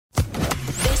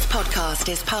podcast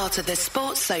is part of the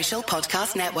Sports Social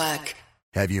Podcast Network.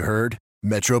 Have you heard?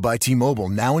 Metro by T-Mobile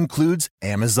now includes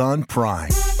Amazon Prime.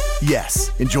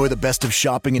 Yes, enjoy the best of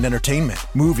shopping and entertainment,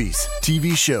 movies,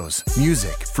 TV shows,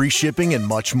 music, free shipping, and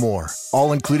much more.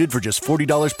 All included for just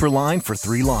 $40 per line for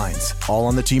 3 lines. All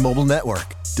on the T-Mobile network.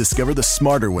 Discover the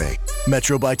smarter way.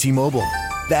 Metro by T-Mobile.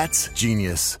 That's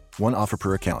genius. One offer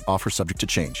per account. Offer subject to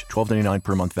change. $12.99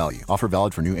 per month value. Offer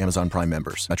valid for new Amazon Prime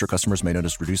members. Metro customers may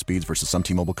notice reduced speeds versus some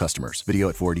T-Mobile customers. Video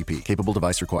at 480p. Capable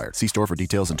device required. See store for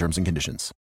details and terms and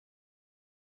conditions.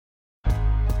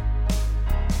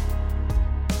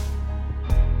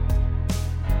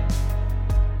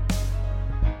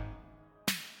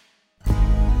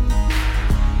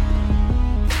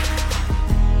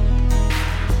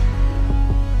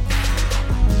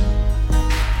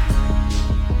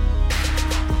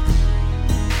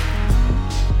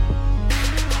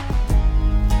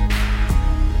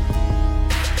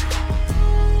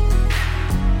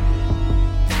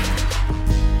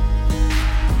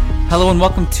 Hello and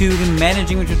welcome to the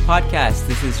Managing Madrid podcast.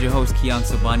 This is your host, Kiyan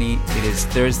Sobani. It is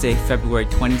Thursday, February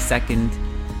 22nd.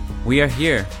 We are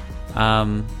here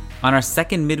on our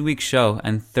second midweek show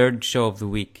and third show of the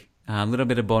week. A little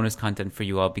bit of bonus content for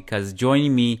you all because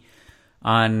joining me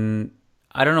on,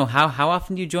 I don't know, how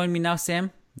often do you join me now,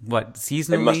 Sam? What,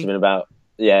 seasonally? It must have been about,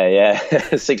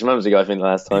 6 months ago, I think, the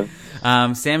last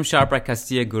time. Sam Sharp,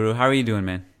 Castilla Guru. How are you doing,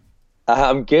 man?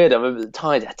 I'm good. I'm a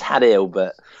tad ill,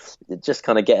 but just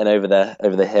kind of getting over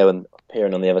the hill and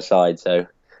appearing on the other side, so a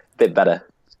bit better.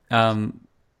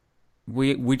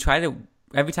 We try to,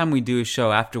 every time we do a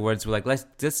show afterwards, we're like,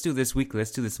 let's do this week,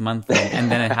 let's do this month, and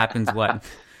then it happens what?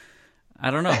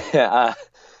 I don't know.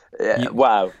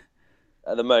 Wow.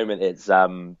 At the moment,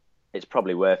 it's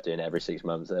probably worth doing it every 6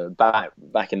 months.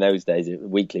 Back in those days,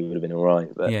 weekly would have been all right,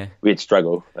 but I'd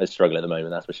struggle at the moment,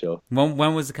 that's for sure.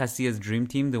 When was the Castilla's dream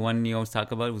team? The one you always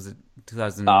talk about? Was it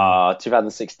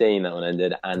 2016 that one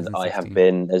ended, and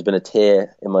there's been a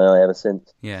tear in my eye ever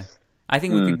since. Yeah. I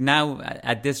think we could now,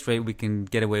 at this rate, we can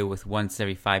get away with once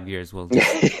every 5 years. We'll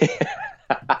just...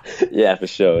 Yeah, for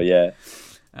sure, yeah.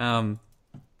 I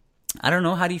don't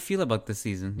know, how do you feel about this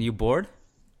season? Are you bored?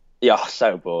 Yeah,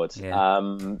 so bored.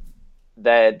 Yeah.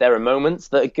 There are moments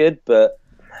that are good, but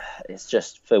it's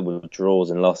just filled with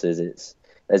draws and losses.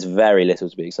 There's very little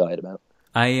to be excited about.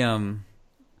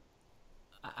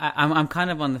 I'm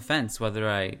kind of on the fence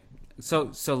whether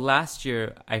so last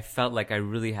year I felt like I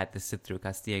really had to sit through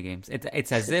Castilla games.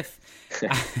 It's as if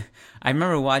I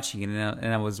remember watching it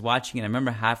and I was watching it. I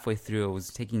remember halfway through I was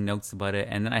taking notes about it,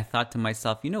 and then I thought to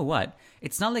myself, you know what?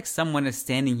 It's not like someone is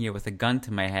standing here with a gun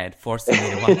to my head forcing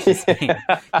me to watch this game.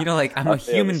 You know, like I'm a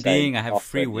human being. I have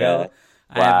free will.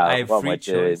 Yeah. I have free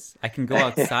choice. I can go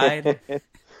outside.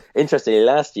 Interestingly,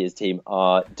 last year's team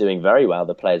are doing very well,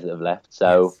 the players that have left.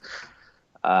 So yes.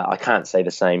 I can't say the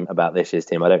same about this year's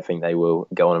team. I don't think they will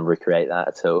go on and recreate that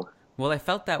at all. Well, I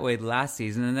felt that way last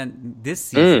season, and then this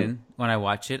season, when I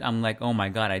watch it, I'm like, oh my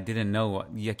God, I didn't know.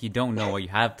 You don't know what you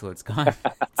have till it's gone.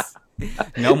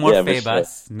 No more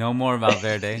Febas, sure. No more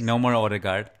Valverde, no more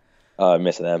Odegaard. Oh, I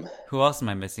miss them. Who else am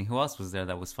I missing? Who else was there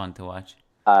that was fun to watch?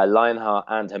 Lionheart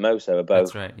and Hermoso are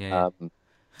both. That's right, yeah.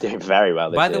 Doing very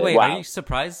well this year. By the way, are you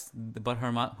surprised about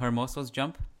Hermoso's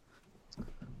jump?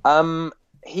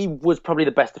 He was probably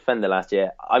the best defender last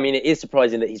year. I mean, it is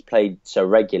surprising that he's played so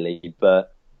regularly,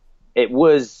 but it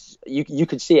was you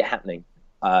could see it happening,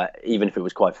 even if it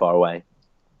was quite far away.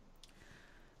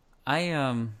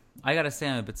 I gotta say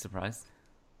I'm a bit surprised.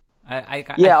 I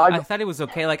thought it was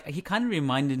okay. Like he kind of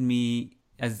reminded me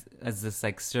as this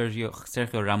like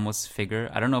Sergio Ramos figure.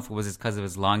 I don't know if it was because of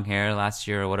his long hair last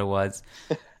year or what it was.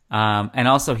 And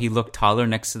also he looked taller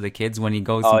next to the kids when he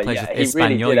goes and plays with Espanyol.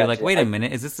 Really you're like, wait a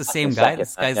minute, is this the same guy?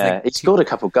 This guy's like he scored a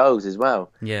couple goals as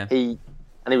well. Yeah. He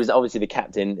was obviously the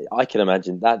captain. I can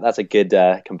imagine that's a good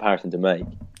comparison to make.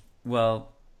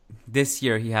 Well, this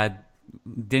year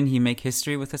didn't he make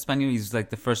history with Espanyol? He's like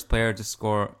the first player to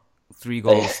score 3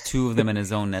 goals, 2 of them in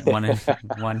his own net, one. If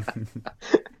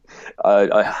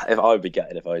I would be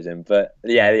gutted if I was him, but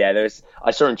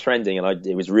I saw him trending and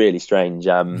it was really strange.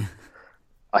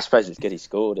 I suppose it's good he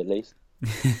scored at least.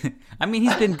 I mean,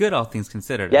 he's been good, all things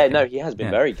considered. Yeah, no, he has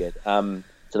been very good. To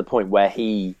the point where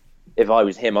if I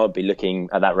was him, I'd be looking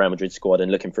at that Real Madrid squad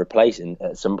and looking for a place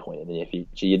at some point in the near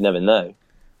future. You'd never know.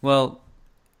 Well,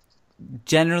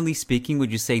 generally speaking,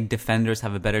 would you say defenders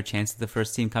have a better chance of the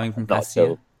first team coming from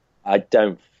Castilla? I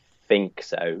don't think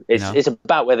so. It's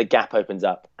about where the gap opens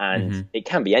up, and it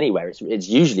can be anywhere. It's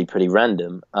usually pretty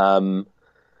random.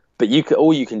 But but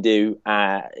all you can do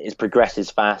is progress as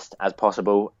fast as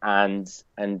possible and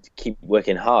keep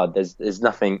working hard. There's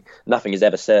nothing is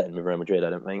ever certain with Real Madrid, I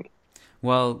don't think.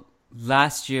 Well,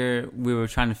 last year we were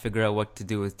trying to figure out what to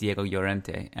do with Diego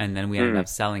Llorente, and then we ended up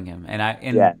selling him.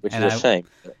 Which is a shame.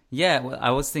 Yeah, well,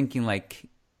 I was thinking like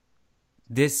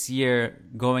this year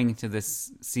going into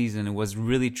this season, it was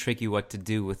really tricky what to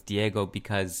do with Diego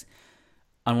because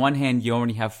on one hand you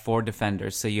already have 4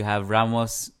 defenders, so you have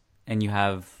Ramos and you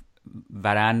have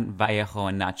Varane, Vallejo,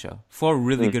 and Nacho. 4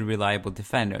 really good, reliable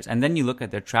defenders. And then you look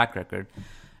at their track record.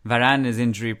 Varane is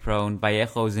injury prone.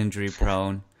 Vallejo is injury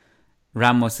prone.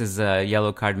 Ramos is a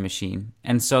yellow card machine.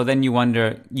 And so then you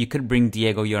wonder, you could bring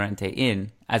Diego Llorente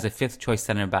in as a 5th choice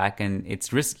center back, and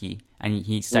it's risky, and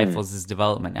he stifles his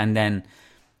development. And then,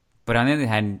 but on the other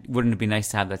hand, wouldn't it be nice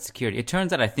to have that security? It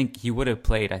turns out I think he would have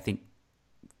played,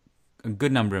 a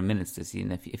good number of minutes this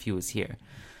season if he was here.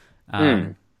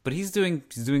 But he's doing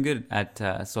good at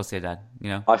Sociedad, you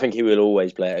know. I think he will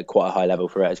always play at quite a high level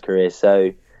throughout his career,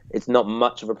 so it's not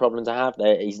much of a problem to have.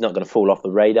 He's not going to fall off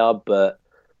the radar, but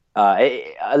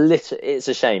it's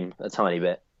a shame, a tiny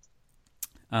bit.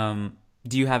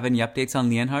 Do you have any updates on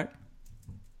Lienhart?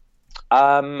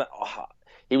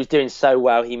 He was doing so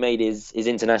well. He made his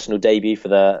international debut for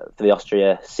the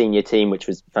Austria senior team, which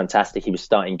was fantastic. He was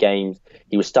starting games.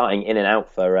 He was starting in and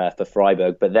out for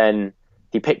Freiburg, but then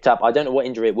he picked up, I don't know what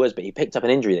injury it was, but he picked up an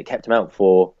injury that kept him out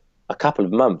for a couple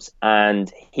of months, and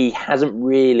he hasn't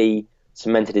really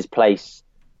cemented his place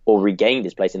or regained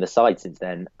his place in the side since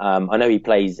then. I know he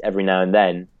plays every now and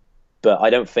then, but I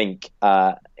don't think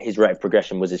his rate of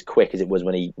progression was as quick as it was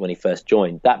when he first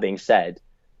joined. That being said,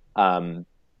 at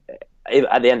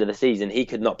the end of the season, he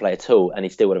could not play at all, and he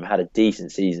still would have had a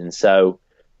decent season. So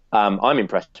I'm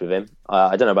impressed with him.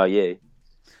 I don't know about you.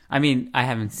 I mean, I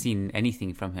haven't seen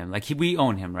anything from him. Like we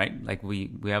own him, right? Like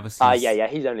we have yeah.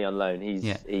 He's only on loan.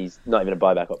 He's not even a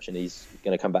buyback option. He's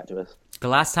going to come back to us. The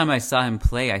last time I saw him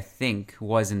play, I think,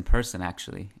 was in person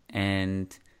actually,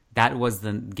 and that was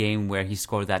the game where he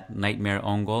scored that nightmare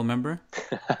own goal. Remember?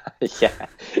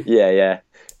 yeah.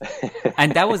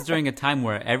 And that was during a time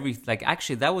where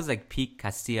that was like peak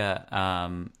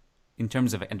Castilla in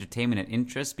terms of entertainment and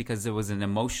interest, because there was an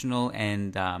emotional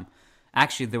and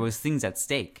actually there was things at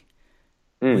stake.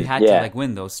 We had to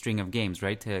win those string of games,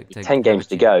 right? To 10 games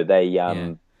to go.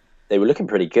 They were looking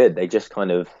pretty good. They just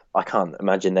kind of, I can't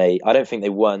imagine I don't think they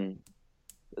won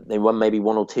maybe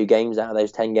 1 or 2 games out of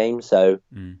those 10 games. So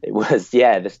it was,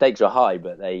 the stakes were high,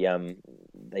 but they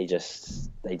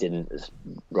didn't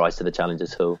rise to the challenge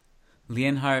at all.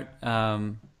 Lienhart,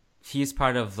 he's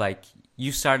part of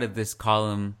you started this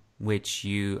column which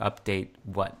you update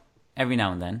every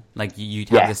now and then, you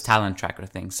have this talent tracker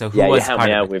thing. So who was you part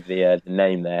me of out it? With the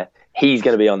name there. He's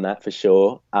going to be on that for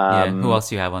sure. Who else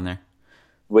do you have on there?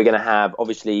 We're going to have,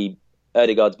 obviously,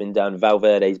 Ødegaard's been done,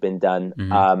 Valverde's been done.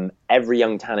 Mm-hmm. Every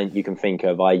young talent you can think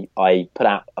of, I put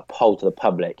out a poll to the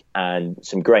public, and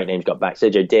some great names got back.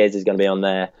 Sergio Diaz is going to be on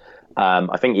there.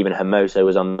 I think even Hermoso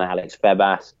was on there, Alex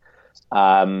Febas.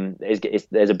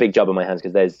 There's a big job on my hands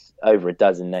because there's over a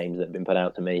dozen names that have been put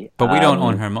out to me. But we don't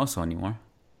own Hermoso anymore.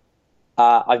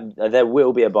 There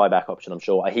will be a buyback option, I'm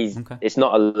sure. It's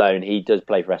not a loan. He does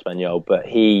play for Espanyol, but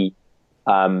he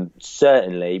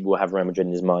certainly will have Real Madrid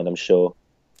in his mind, I'm sure.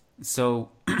 So,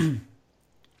 you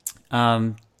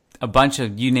name a bunch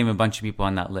of people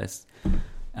on that list.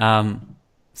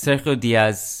 Sergio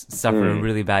Diaz suffered a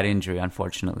really bad injury,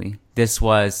 unfortunately. This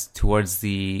was towards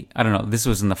this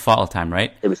was in the fall time,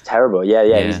 right? It was terrible.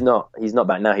 Yeah. He's not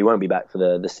back now. He won't be back for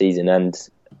the season. And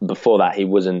before that, it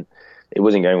wasn't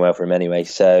going well for him anyway.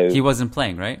 So he wasn't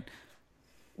playing, right?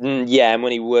 Yeah, and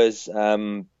when he was,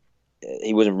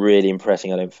 he wasn't really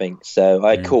impressing, I don't think. So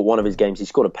I caught one of his games. He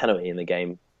scored a penalty in the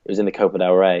game. It was in the Copa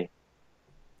del Rey.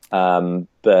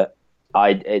 But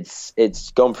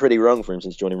it's gone pretty wrong for him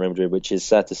since joining Real Madrid, which is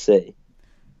sad to see.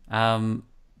 So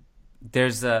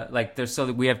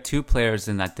we have 2 players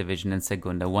in that division in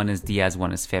Segunda. One is Diaz,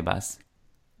 one is Febas.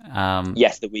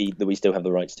 Yes, that we still have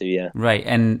the rights to, yeah. Right,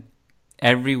 and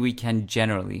every weekend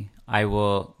generally, I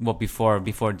will, before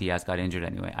Diaz got injured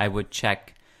anyway, I would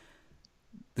check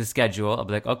the schedule. I'll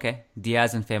be like, okay,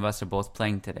 Diaz and Febas are both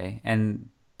playing today, and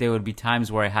there would be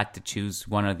times where I had to choose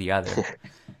one or the other.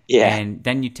 Yeah. And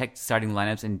then you check the starting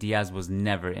lineups, and Diaz was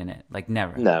never in it.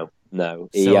 Never. No. So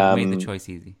it made the choice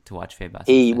easy to watch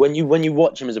Febas. When you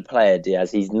watch him as a player,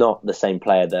 Diaz, he's not the same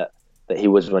player that he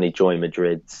was when he joined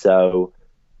Madrid. So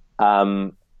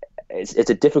it's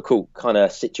a difficult kind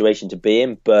of situation to be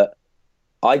in, but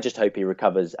I just hope he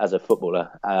recovers as a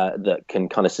footballer that can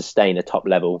kind of sustain a top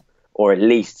level or at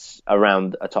least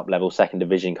around a top level, second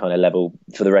division kind of level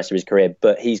for the rest of his career.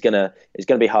 But it's gonna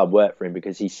be hard work for him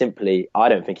because I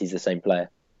don't think he's the same player.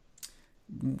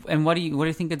 And what do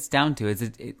you think it's down to? Is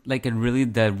it like really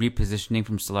the repositioning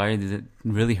from Solari? Does it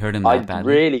really hurt him that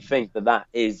badly? I really think that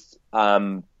is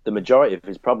the majority of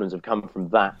his problems have come from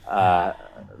that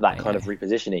kind of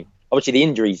repositioning. Obviously, the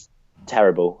injury's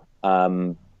terrible,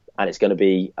 and it's going to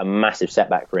be a massive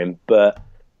setback for him. But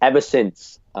ever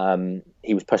since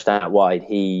he was pushed out wide,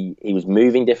 he was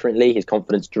moving differently. His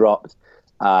confidence dropped.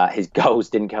 His goals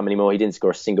didn't come anymore. He didn't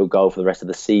score a single goal for the rest of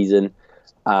the season.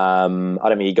 I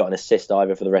don't think he got an assist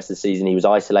either for the rest of the season. He was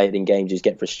isolated in games. He was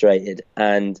getting frustrated.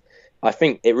 And I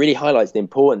think it really highlights the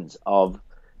importance of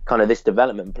kind of this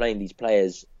development and playing these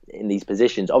players in these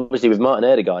positions. Obviously, with Martin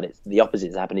Ødegaard, it's the opposite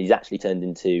has happened. He's actually turned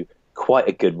into quite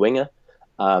a good winger.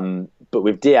 But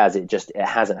with Diaz, it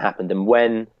hasn't happened. And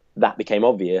when that became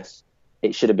obvious,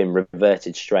 it should have been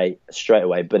reverted straight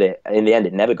away. But in the end,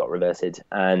 it never got reverted.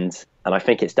 And I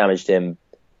think it's damaged him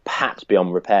perhaps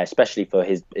beyond repair, especially for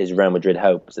his Real Madrid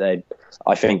hopes.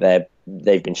 I think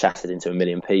they've been shattered into a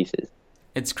million pieces.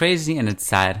 It's crazy and it's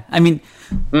sad. I mean,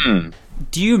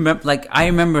 do you remember? Like, I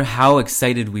remember how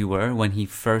excited we were when he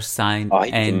first signed. Oh,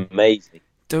 he's amazing.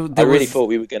 I really thought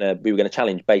we were gonna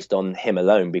challenge based on him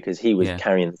alone because he was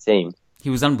carrying the team. He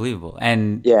was unbelievable,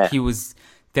 and he was.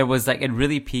 There was like it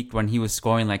really peaked when he was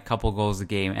scoring like a couple goals a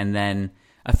game, and then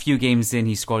a few games in,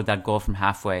 he scored that goal from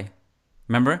halfway.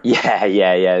 Remember?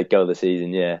 Yeah. Goal of the season,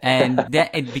 yeah. And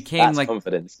that it became like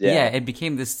confidence. Yeah, it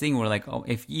became this thing where like,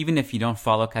 even if you don't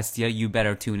follow Castilla, you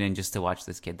better tune in just to watch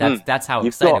this kid. That's how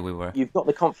excited we were. You've got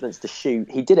the confidence to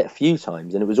shoot. He did it a few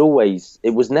times, and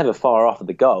it was never far off of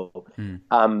the goal.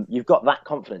 You've got that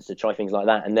confidence to try things like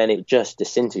that, and then it just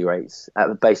disintegrates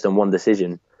based on one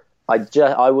decision.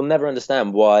 I will never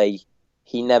understand why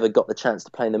he never got the chance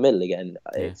to play in the middle again.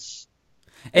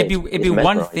 It'd be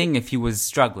one thing if he was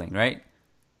struggling, right?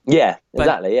 Yeah,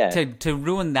 exactly. Yeah, to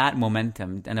ruin that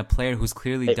momentum and a player who's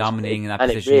clearly dominating in that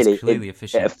position is clearly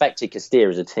efficient. It affected Castilla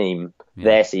as a team,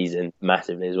 their season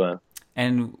massively as well.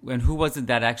 And who was it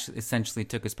that actually essentially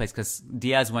took his place? Because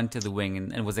Diaz went to the wing,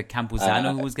 and was it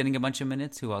Campuzano who was getting a bunch of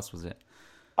minutes? Who else was it?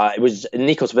 It was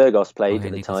Nikos Virgos played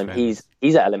at the time. Virgos.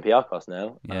 He's at Olympiacos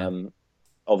now. Yeah.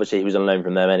 Obviously, he was on loan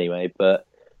from them anyway. But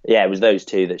yeah, it was those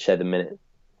two that shared the minutes.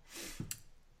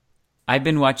 I've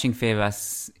been watching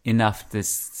Febas enough this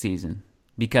season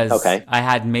because I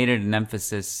had made it an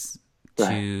emphasis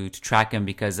to track him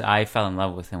because I fell in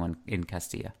love with him in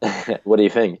Castilla. What do you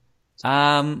think?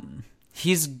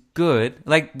 He's good.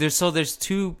 Like there's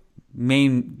two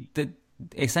main.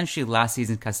 Essentially, last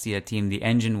season's Castilla team, the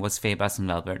engine was Febas and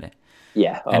Valverde.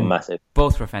 Yeah, and massive.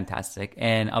 Both were fantastic,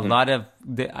 and a lot of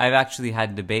I've actually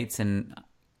had debates and.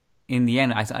 In the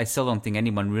end, I still don't think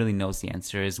anyone really knows the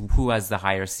answer is who has the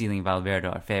higher ceiling, Valverde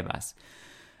or Febas.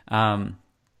 And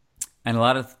a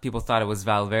lot of people thought it was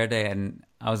Valverde, and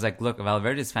I was like, look,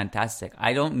 Valverde is fantastic.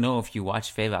 I don't know if you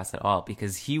watch Febas at all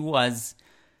because he was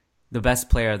the best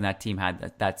player that team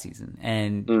had that season.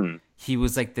 And he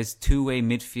was like this two-way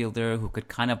midfielder who could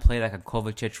kind of play like a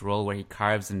Kovacic role where he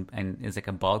carves and is like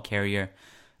a ball carrier.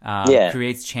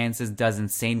 Creates chances, does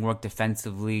insane work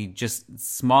defensively, just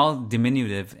small,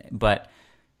 diminutive, but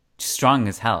strong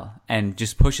as hell, and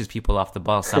just pushes people off the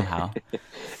ball somehow.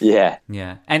 Yeah.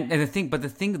 And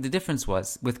the difference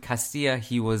was with Castilla,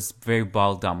 he was very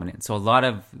ball dominant, so a lot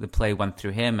of the play went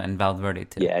through him and Valverde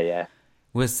too. Yeah.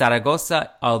 With Zaragoza,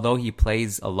 although he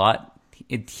plays a lot,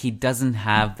 he doesn't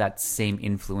have that same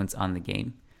influence on the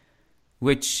game,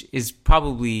 which is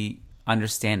probably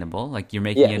understandable. Like you're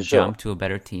making a jump to a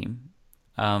better team.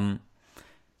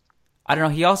 I don't know.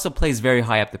 He also plays very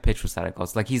high up the pitch with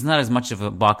Zaragoza. Like he's not as much of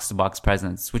a box-to-box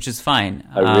presence, which is fine.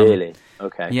 Oh, really?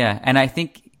 Okay. Yeah, and I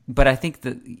think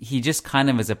that he just kind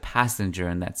of is a passenger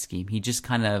in that scheme. He just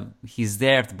he's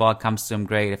there if the ball comes to him,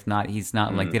 great. If not, he's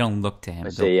not. Like they don't look to him. I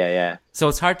see. Yeah. So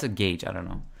it's hard to gauge. I don't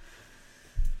know.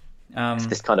 It's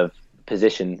this kind of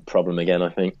position problem again, I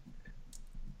think.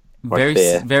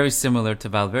 Very similar to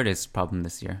Valverde's problem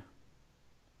this year.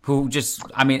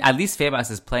 At least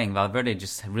Febas is playing. Valverde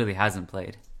just really hasn't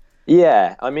played.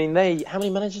 Yeah, I mean, how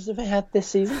many managers have they had this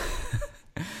season?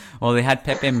 Well, they had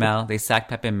Pepe Mel. They sacked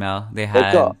Pepe Mel. They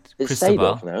had it's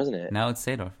Seedorf now, isn't it? Now it's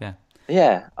Seedorf, yeah.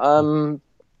 Yeah.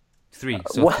 Three.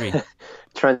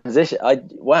 Transition.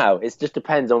 Wow, it just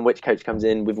depends on which coach comes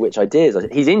in with which ideas.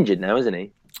 He's injured now, isn't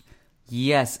he?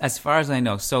 Yes, as far as I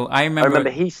know. So I remember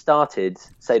he started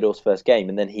Seedorf's first game,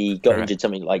 and then he got injured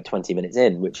something like 20 minutes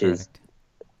in, which is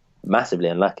massively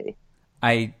unlucky.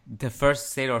 The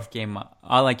first Seedorf game,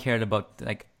 all I cared about,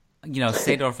 like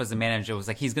Seedorf as a manager was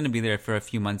like, he's going to be there for a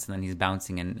few months and then he's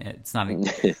bouncing, and it's not.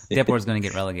 Depor is going to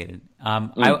get relegated.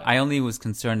 I only was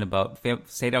concerned about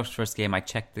Seedorf's first game. I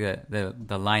checked the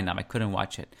lineup. I couldn't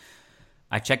watch it.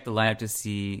 I checked the lineup to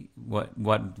see what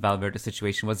Valverde's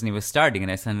situation was, and he was starting.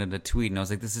 And I sent it a tweet, and I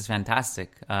was like, "This is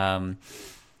fantastic." And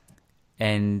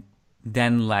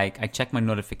then I checked my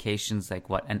notifications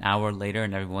an hour later,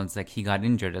 and everyone's like, he got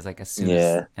injured as soon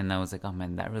as, and I was like, oh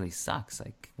man, that really sucks.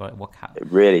 How?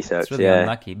 It really sucks. It's really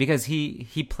unlucky because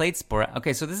he played sport.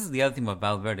 Okay, so this is the other thing about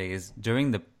Valverde is during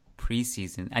the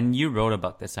preseason, and you wrote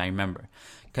about this, I remember,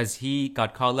 because he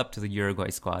got called up to the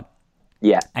Uruguay squad.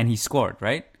 Yeah, and he scored,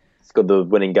 right? Scored the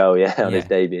winning goal, on his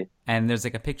debut. And there's a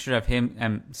picture of him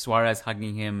and Suarez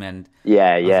hugging him, and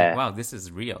I was like, wow, this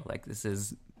is real. This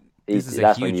is that's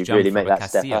a huge when you jump really for make a that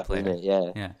Castilla step up, player. isn't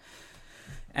it? Yeah.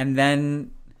 And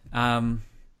then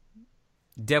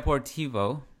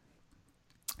Deportivo,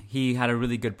 he had a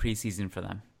really good preseason for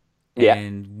them. Yeah.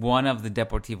 And one of the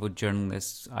Deportivo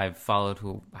journalists I've followed,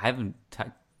 who I haven't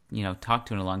talked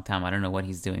to in a long time, I don't know what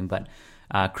he's doing, but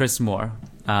Chris Moore,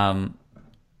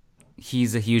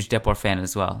 he's a huge Depor fan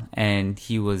as well, and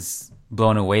he was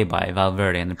blown away by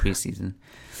Valverde in the preseason.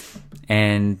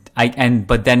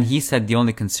 But then he said the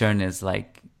only concern is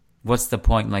what's the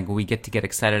point? We get to get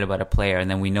excited about a player and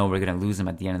then we know we're going to lose him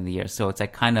at the end of the year. So it's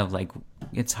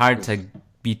it's hard to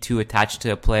be too attached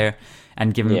to a player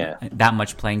and give him that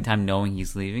much playing time knowing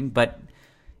he's leaving. But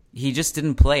he just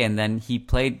didn't play, and then he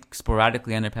played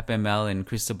sporadically under Pepe Mel and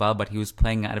Cristobal, but he was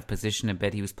playing out of position a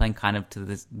bit. He was playing kind of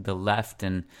to the left,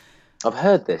 and I've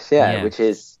heard this, which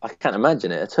is, I can't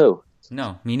imagine it at all.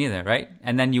 No, me neither, right?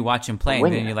 And then you watch him play,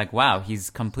 and then you're like, wow, he's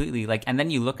completely and then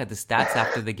you look at the stats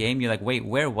after the game, you're like, wait,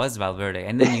 where was Valverde?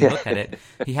 And then you look at it,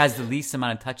 he has the least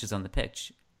amount of touches on the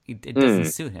pitch. It doesn't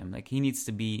suit him. He needs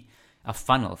to be a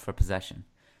funnel for possession.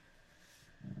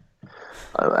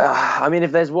 I mean,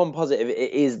 if there's one positive,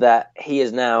 it is that he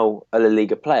is now a La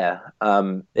Liga player.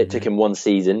 It took him one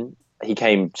season. He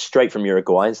came straight from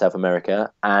Uruguay in South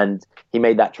America, and he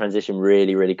made that transition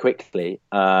really, really quickly.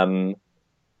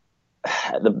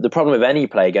 The problem with any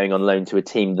player going on loan to a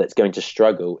team that's going to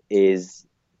struggle is,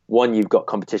 one, you've got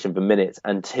competition for minutes,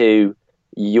 and two,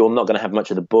 you're not going to have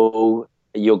much of the ball.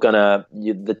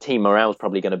 The team morale is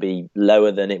probably going to be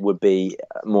lower than it would be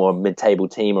a more mid-table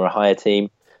team or a higher team.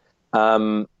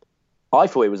 I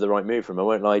thought it was the right move for him. I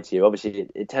won't lie to you. Obviously,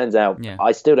 it turns out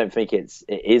I still don't think it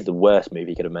is the worst move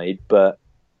he could have made, but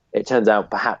it turns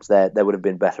out perhaps there would have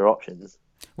been better options.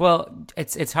 Well,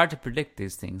 it's hard to predict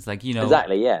these things.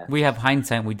 Exactly, yeah. We have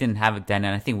hindsight. We didn't have it then,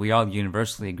 and I think we all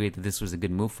universally agreed that this was a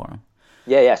good move for him.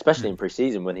 Yeah, especially in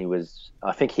pre-season when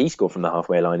I think he scored from the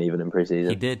halfway line even in pre-season.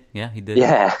 He did, he did.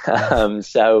 Yeah,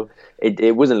 so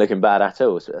it wasn't looking bad at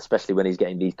all, especially when he's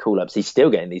getting these call-ups. He's still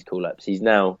getting these call-ups. He's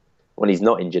now, when he's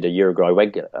not injured, a Uruguay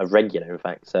regular, in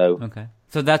fact. So okay,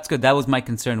 so that's good. That was my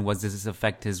concern. Does this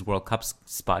affect his World Cup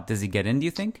spot? Does he get in, do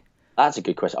you think? That's a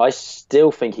good question. I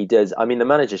still think he does. I mean, the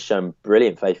manager's shown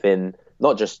brilliant faith in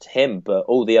not just him, but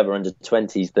all the other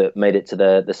under-20s that made it to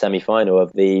the semi-final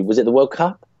of was it the World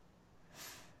Cup?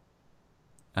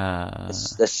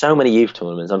 There's so many youth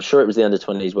tournaments. I'm sure it was the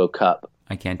under-20s World Cup.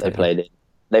 I can't tell they played it.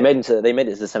 They made it to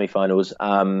the semi-finals.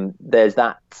 There's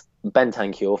that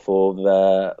Bentancur for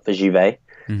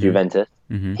Juventus.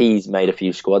 Mm-hmm. He's made a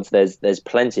few squads. There's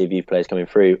plenty of youth players coming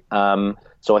through.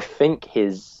 So I think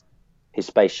his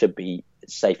space should be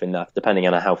safe enough, depending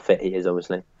on how fit he is,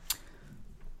 obviously.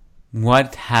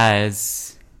 What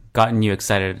has gotten you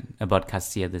excited about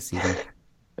Castilla this season?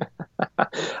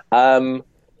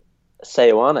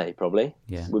 Seoane probably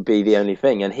would be the only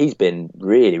thing, and he's been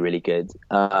really, really good.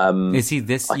 Is he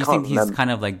this? You think he's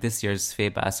kind of like this year's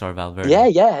Febas or Valverde?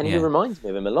 Yeah, and he reminds me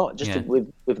of him a lot, just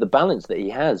with the balance that he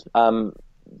has.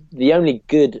 The only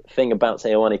good thing about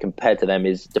Seoane compared to them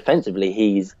is defensively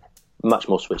he's much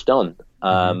more switched on.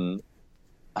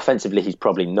 Offensively, he's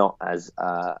probably not as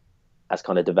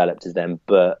kind of developed as them,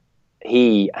 but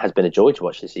he has been a joy to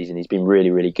watch this season. He's been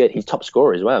really, really good. He's top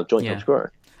scorer as well, joint top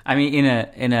scorer. I mean,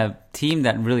 in a team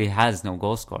that really has no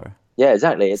goal scorer. Yeah,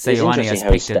 exactly. Seoane has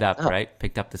picked it up, right?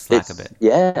 Picked up the slack a bit.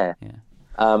 Yeah.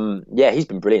 He's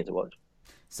been brilliant to watch.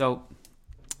 So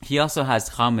he also has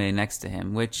Jaime next to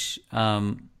him, which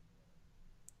I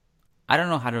don't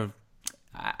know how to.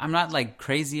 I'm not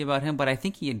crazy about him, but I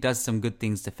think he does some good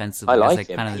things defensively. I like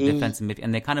him. Kind of the defensive midfield,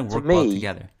 and they kind of work well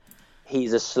together.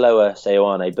 He's a slower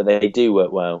Seoane, but they do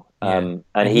work well. And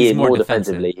he is more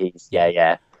defensively.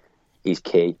 He's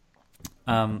key.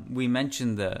 We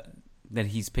mentioned that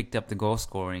he's picked up the goal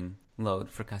scoring load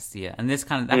for Castilla, and this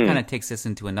kind of takes us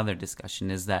into another discussion: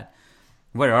 is that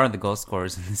where are the goal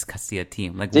scorers in this Castilla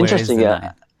team? It's interesting.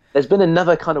 There's been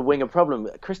another kind of winger problem.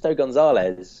 Cristo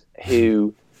Gonzalez,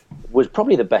 who was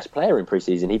probably the best player in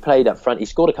pre-season. He played up front. He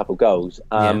scored a couple goals.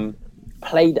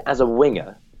 Played as a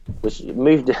winger, was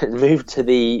moved to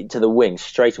the wing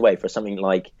straight away for something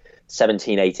like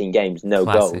 17, 18 games, no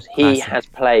goals. He has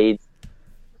played,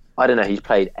 I don't know, he's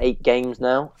played 8 games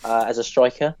now as a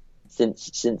striker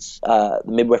since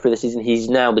midway through the season. He's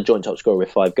now the joint top scorer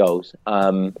with 5 goals.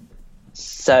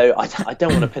 So I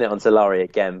don't want to pin it on Solari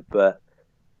again, but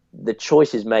the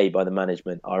choices made by the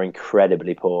management are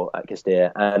incredibly poor at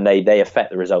Castilla, and they affect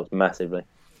the results massively.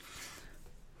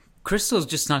 Crystal's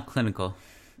just not clinical.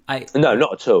 No,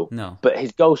 not at all. No. But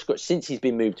his since he's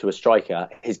been moved to a striker,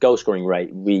 his goal scoring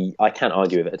rate, I can't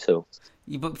argue with it at all.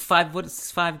 But what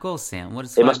is 5 goals, Sam? What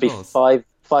is 5 goals? It must be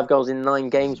 5 goals in 9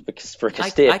 games, because for a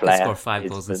Castilla player, I can score 5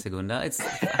 goals in Segunda. It's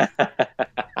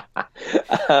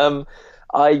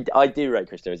I do rate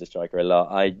Cristo as a striker a lot.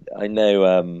 I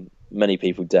know many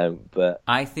people don't, but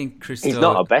I think Cristo, he's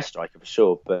not our best striker for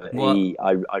sure. But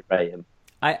I rate him.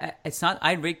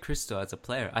 I rate Cristo as a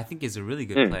player. I think he's a really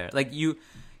good player. Like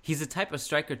he's the type of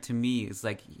striker to me. Is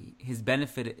like his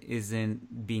benefit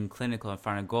isn't being clinical in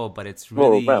front of goal, but it's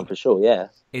really for sure. Yeah,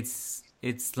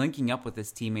 it's linking up with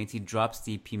his teammates. He drops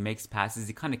deep, he makes passes,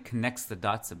 he kind of connects the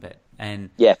dots a bit.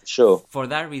 And yeah, for sure. For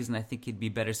that reason, I think he'd be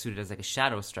better suited as like a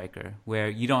shadow striker, where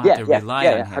you don't have to rely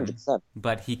on him, 100%.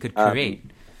 but he could create.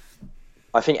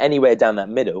 I think anywhere down that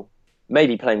middle,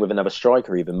 maybe playing with another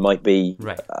striker even might be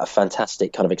a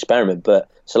fantastic kind of experiment. But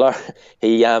Solari,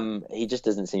 he just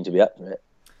doesn't seem to be up for it.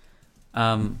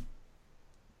 One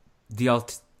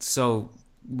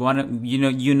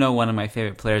of my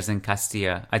favorite players in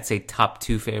Castilla, I'd say top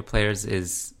 2 favorite players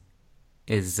is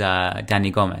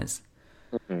Dani Gomez.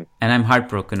 Mm-hmm. And I'm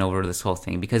heartbroken over this whole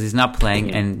thing because he's not playing.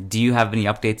 Mm-hmm. And do you have any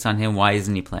updates on him? Why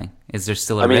isn't he playing? Is there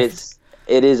still a rift?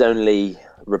 It is only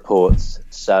reports,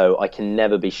 so I can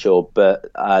never be sure. But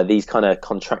these kind of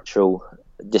contractual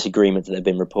disagreements that have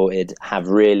been reported have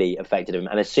really affected him.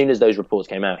 And as soon as those reports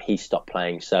came out, he stopped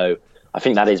playing. So I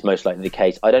think that is most likely the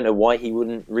case. I don't know why he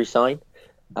wouldn't resign,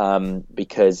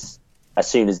 because as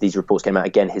soon as these reports came out,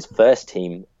 again, his first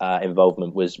team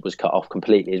involvement was cut off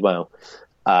completely as well.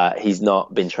 He's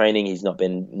not been training. He's not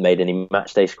been made any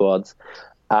matchday squads.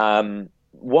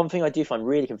 One thing I do find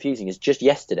really confusing is just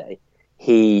yesterday,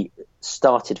 he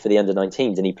started for the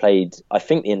under-19s and he played, I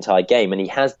think, the entire game, and he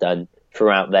has done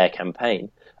throughout their campaign.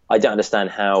 I don't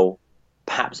understand how,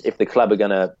 perhaps if the club are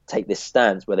going to take this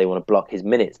stance where they want to block his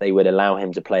minutes, they would allow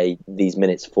him to play these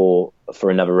minutes for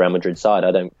another Real Madrid side.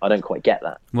 I don't quite get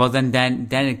that. Well, then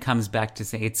it comes back to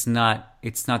say it's not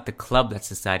the club that's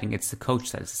deciding, it's the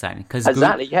coach that's deciding.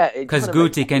 Exactly, Because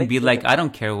Guti can be like, I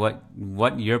don't care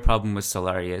what your problem with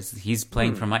Solari is. He's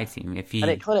playing for my team.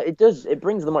 It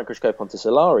brings the microscope onto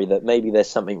Solari that maybe there's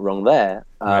something wrong there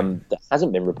that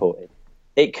hasn't been reported.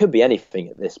 It could be anything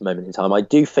at this moment in time. I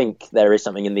do think there is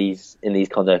something in these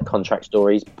kind of contract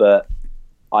stories, but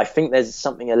I think there's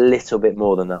something a little bit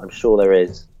more than that. I'm sure there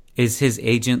is. Is his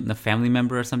agent a family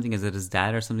member or something? Is it his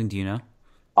dad or something? Do you know?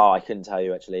 Oh, I couldn't tell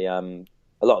you actually. A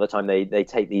lot of the time they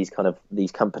take these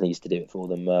companies to do it for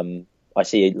them. I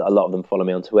see a lot of them follow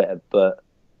me on Twitter, but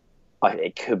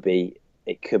it could be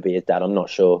his dad. I'm not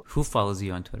sure. Who follows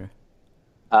you on Twitter?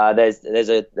 There's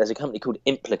a company called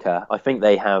Implica. I think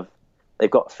they've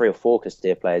got 3 or 4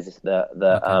 Castilla players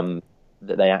that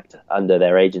they act under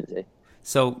their agency.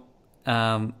 So,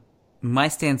 my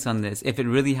stance on this, if it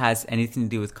really has anything to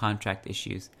do with contract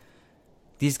issues,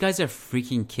 these guys are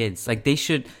freaking kids. Like, they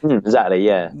should... Exactly,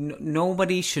 yeah.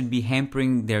 Nobody should be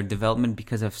hampering their development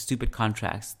because of stupid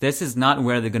contracts. This is not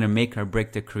where they're going to make or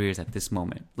break their careers at this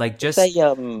moment. Like, just... If they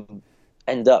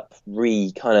end up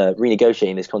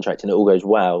renegotiating this contract and it all goes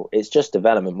well, it's just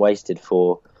development wasted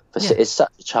for... It's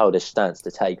such a childish stance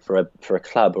to take for a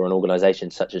club or an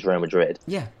organisation such as Real Madrid.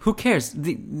 Yeah, who cares?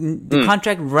 The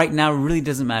contract right now really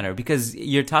doesn't matter because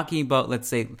you're talking about, let's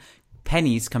say,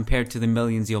 pennies compared to the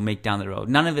millions you'll make down the road.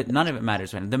 None of it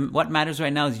matters right now. What matters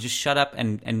right now is you just shut up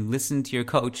and listen to your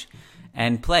coach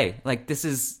and play. Like, this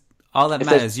is all that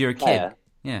matters. You're a kid.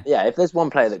 Yeah. If there's one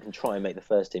player that can try and make the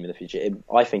first team in the future,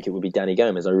 I think it would be Dani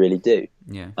Gomez. I really do.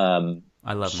 Yeah.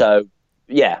 I love him. So,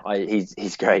 yeah,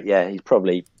 he's great. Yeah, he's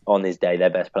probably on his day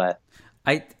their best player.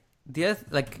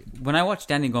 When I watch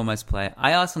Dani Gomez play,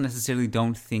 I also necessarily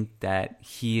don't think that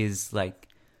he is like.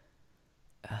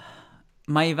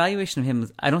 My evaluation of him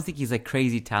is I don't think he's like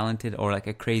crazy talented or like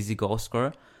a crazy goal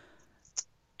scorer.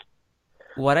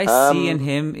 What I see in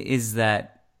him is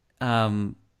that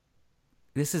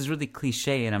this is really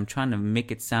cliche, and I'm trying to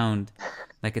make it sound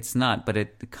like it's not, but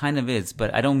it kind of is.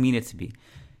 But I don't mean it to be.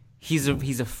 He's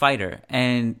a fighter,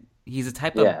 and he's a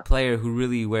type Yeah. of player who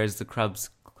really wears the club's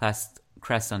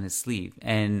crest on his sleeve,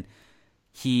 and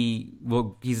he's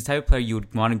the type of player you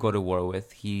would want to go to war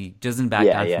with. He doesn't back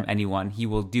down from anyone. He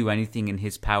will do anything in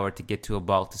his power to get to a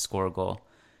ball to score a goal.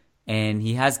 And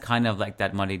he has kind of like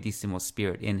that Madridismo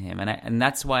spirit in him. And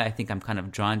that's why I think I'm kind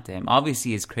of drawn to him.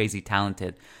 Obviously, he's crazy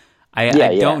talented. I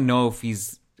don't know if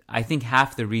he's... I think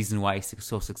half the reason why he's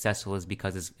so successful is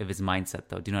because of his mindset,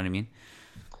 though. Do you know what I mean?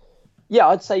 Yeah,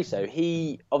 I'd say so.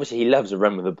 He loves a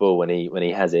run with the ball when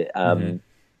he has it, and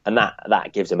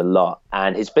that gives him a lot.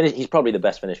 And his finish, he's probably the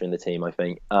best finisher in the team, I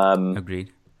think.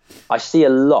 Agreed. I see a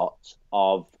lot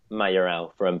of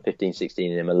Mayoral from 15-16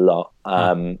 in him, a lot.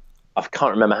 I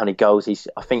can't remember how many goals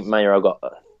I think Mayoral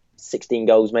got 16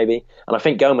 goals maybe, and I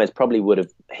think Gomez probably would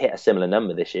have hit a similar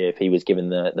number this year if he was given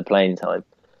the playing time.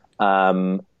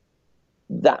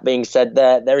 That being said,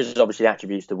 there is obviously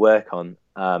attributes to work on,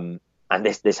 and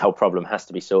this whole problem has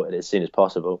to be sorted as soon as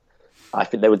possible. I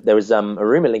think there was a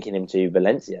rumor linking him to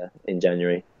Valencia in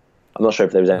January. I'm not sure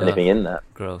if there was anything in that.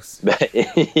 Gross. But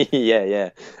yeah.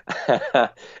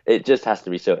 It just has to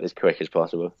be sorted as quick as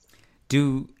possible.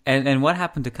 And what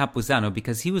happened to Campuzano?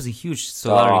 Because he was a huge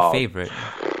Solari favorite.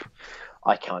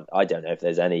 I don't know if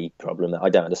there's any problem that I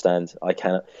don't understand.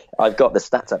 I've got the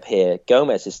stats up here.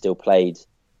 Gomez has still played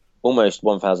almost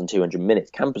 1,200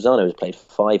 minutes. Campuzano has played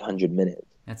 500 minutes.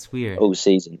 That's weird. All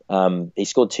season. He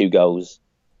scored 2 goals.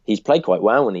 He's played quite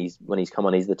well when he's come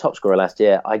on. He's the top scorer last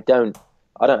year. I don't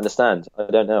understand.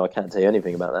 I don't know. I can't tell you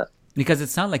anything about that. Because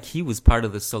it's not like he was part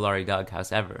of the Solari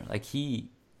doghouse ever. Like he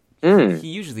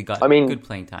usually got good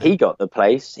playing time. He got the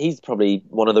place. He's probably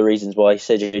one of the reasons why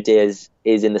Sergio Diaz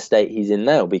is in the state he's in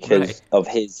now because of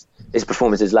his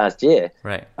performances last year.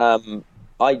 Right.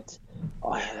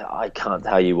 I can't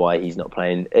tell you why he's not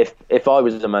playing. If I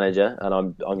was a manager, and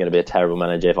I'm going to be a terrible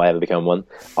manager if I ever become one,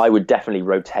 I would definitely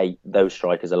rotate those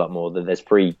strikers a lot more. There's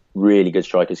 3 really good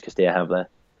strikers Castilla have there.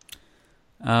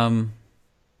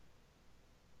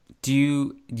 Do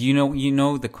you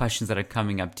know the questions that are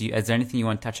coming up? Is there anything you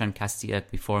want to touch on Castilla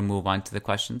before we move on to the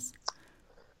questions?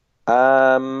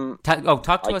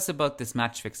 Talk to us about this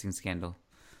match fixing scandal.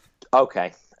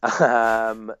 Okay.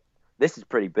 This is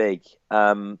pretty big.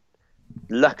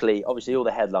 Luckily, obviously, all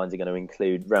the headlines are going to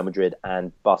include Real Madrid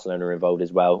and Barcelona involved as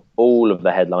well. All of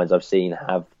the headlines I've seen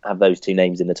have those 2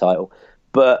 names in the title.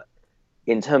 But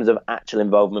in terms of actual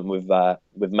involvement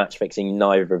with match fixing,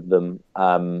 neither of them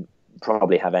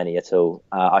probably have any at all.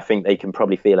 I think they can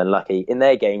probably feel unlucky. In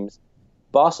their games,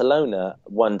 Barcelona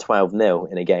won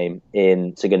 12-0 in a game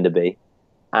in Segunda B.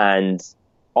 And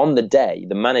on the day,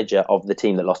 the manager of the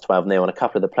team that lost 12-0 and a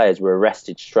couple of the players were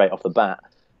arrested straight off the bat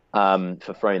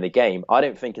for throwing the game. I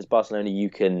don't think as Barcelona you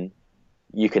can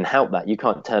help that. You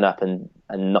can't turn up and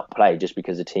not play just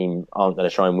because the team aren't going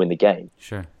to try and win the game.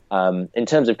 Sure. In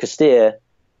terms of Castilla,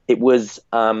 it was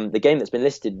the game that's been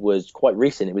listed was quite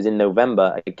recent. It was in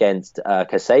November against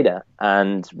Castilla,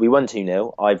 and we won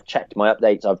 2-0. I've checked my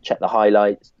updates, I've checked the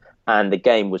highlights, and the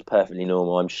game was perfectly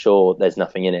normal. I'm sure there's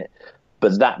nothing in it.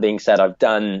 But that being said, I've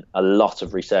done a lot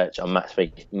of research on match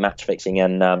fixing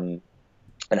and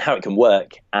how it can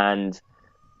work, and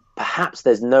perhaps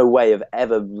there's no way of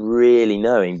ever really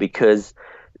knowing because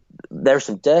there are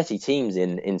some dirty teams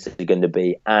in Segunda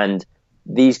B, and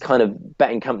these kind of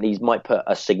betting companies might put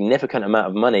a significant amount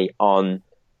of money on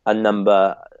a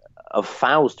number of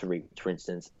fouls to reach, for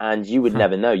instance, and you would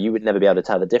never know. You would never be able to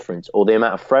tell the difference, or the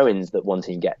amount of throw-ins that one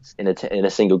team gets in a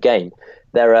single game.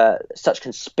 There are such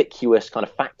conspicuous kind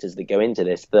of factors that go into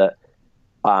this that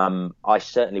I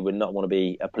certainly would not want to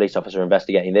be a police officer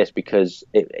investigating this because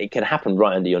it can happen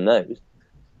right under your nose.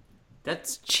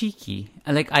 That's cheeky.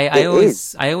 Like I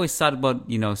always thought about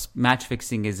match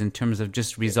fixing is in terms of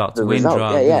just results, win,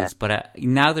 draw, lose. But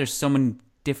now there's so many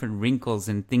different wrinkles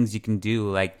and things you can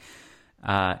do, like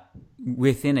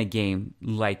within a game,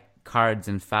 like cards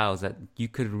and fouls, that you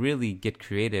could really get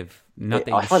creative.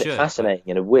 I find it fascinating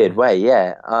in a weird way.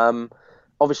 Yeah.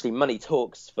 Obviously, money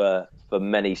talks for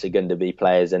many Segunda B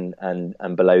players and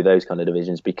below those kind of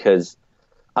divisions because,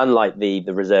 unlike the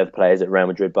reserve players at Real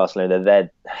Madrid, Barcelona,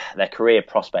 their career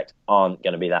prospects aren't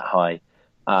going to be that high.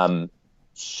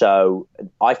 So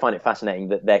I find it fascinating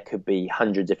that there could be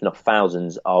hundreds, if not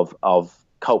thousands, of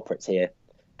culprits here,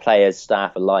 players,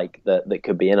 staff alike, that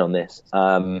could be in on this.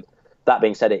 That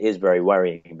being said, it is very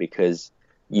worrying because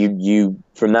you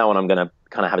from now on, I'm going to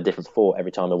kind of have a different thought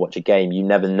every time I watch a game. You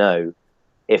never know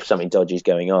if something dodgy is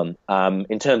going on.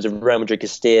 In terms of Real Madrid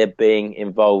Castilla being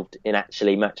involved in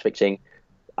actually match fixing,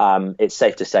 it's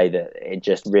safe to say that it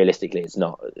just realistically it's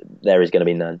not. There is going to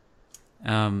be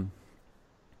none.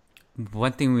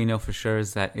 one thing we know for sure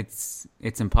is that it's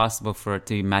impossible for it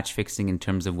to be match fixing in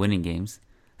terms of winning games.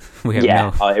 We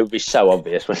have it would be so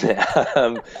obvious, wouldn't it?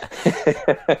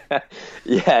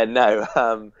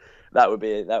 That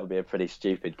would be a pretty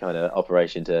stupid kind of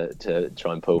operation to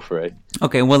try and pull through.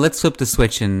 Okay, well, let's flip the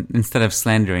switch, and instead of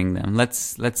slandering them,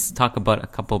 let's talk about a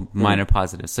couple minor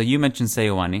positives. So you mentioned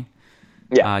Seoane.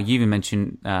 Yeah. You even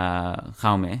mentioned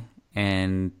Jaume,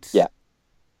 and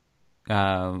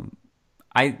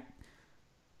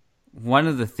one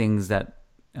of the things that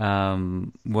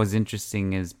was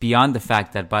interesting is, beyond the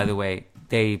fact that, by the way,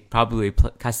 they probably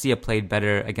Castilla played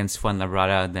better against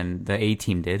Fuenlabrada than the A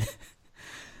team did.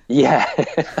 Yeah.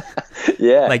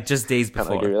 Yeah. Like just days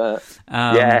before. Can't agree with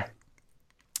that.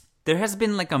 There has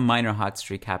been like a minor hot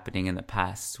streak happening in the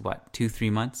past,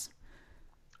 2-3 months?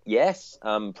 Yes.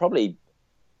 Probably,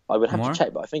 I would have More? to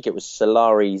check, but I think it was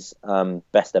Solari's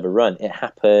best ever run. It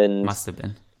happened. Must have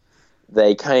been.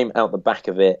 They came out the back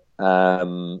of it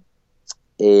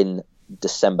in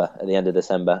December, at the end of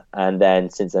December. And then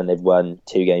since then they've won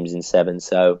 2 games in 7.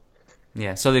 So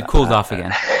yeah, so they've cooled off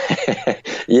again.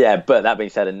 Yeah, but that being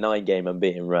said, a 9-game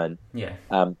unbeaten run. Yeah.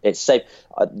 It's safe.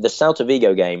 The Celta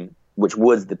Vigo game, which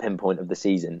was the pinpoint of the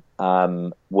season,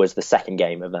 was the second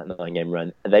game of that 9-game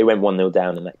run. They went 1-0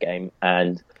 down in that game.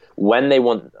 And when they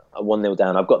went 1-0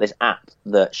 down, I've got this app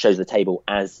that shows the table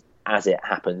as it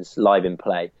happens, live in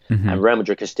play. Mm-hmm. And Real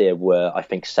Madrid Castilla were, I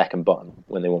think, second bottom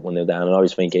when they went 1-0 down. And I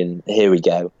was thinking, here we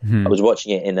go. Mm-hmm. I was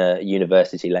watching it in a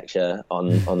university lecture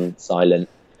on silent.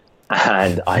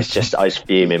 And I was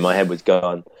fuming. My head was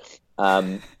gone.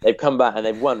 They've come back and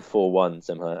they've won 4-1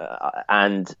 somehow.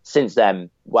 And since then,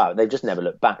 wow, they've just never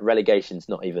looked back. Relegation's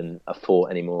not even a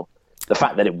thought anymore. The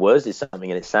fact that it was is something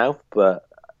in itself, but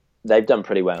they've done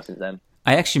pretty well since then.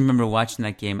 I actually remember watching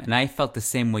that game, and I felt the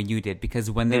same way you did,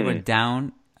 because when they were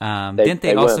down, didn't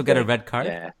they also get a red card?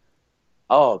 Yeah.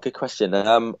 Oh, good question.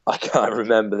 I can't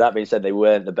remember. That being said, they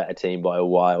weren't the better team by a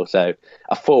while, so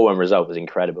a 4-1 result was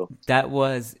incredible. That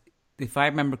was, if I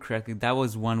remember correctly, that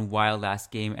was one wild-ass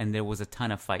game, and there was a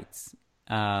ton of fights.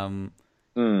 Because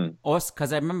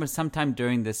I remember sometime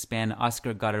during this span,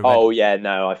 Oscar got a red... Oh, yeah,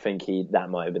 no, I think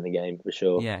that might have been the game, for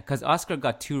sure. Yeah, because Oscar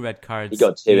got 2 red cards. He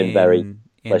got 2 in very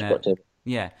close proximity.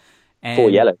 Yeah. And,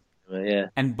 4 yellow. Yeah.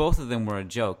 And both of them were a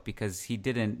joke, because he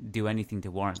didn't do anything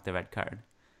to warrant the red card.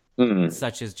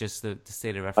 Such as just the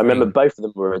state of referee. I remember both of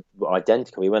them were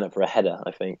identical. He went up for a header, I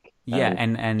think. Yeah,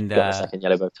 and got a second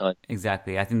yellow both times.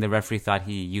 Exactly. I think the referee thought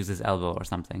he used his elbow or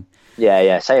something.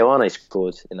 Yeah. Seoane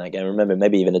scored in that game. I remember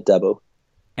maybe even a double.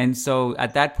 And so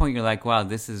at that point, you're like, wow,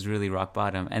 this is really rock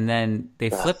bottom. And then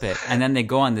they flip it, and then they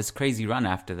go on this crazy run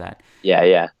after that.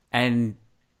 Yeah. And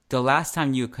the last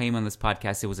time you came on this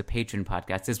podcast, it was a patron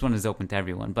podcast. This one is open to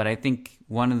everyone. But I think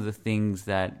one of the things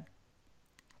that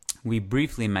we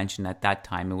briefly mentioned at that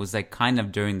time, it was like kind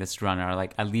of during this run, or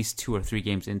like at least 2 or 3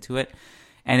 games into it.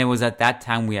 And it was at that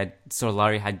time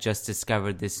Solari had just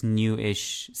discovered this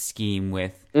new-ish scheme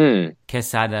with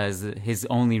Quesada as his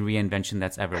only reinvention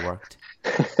that's ever worked.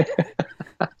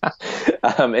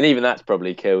 And even that's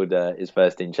probably killed his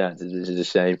first team chances, which is a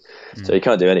shame. So he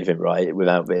can't do anything right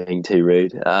without being too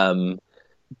rude.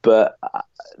 But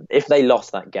if they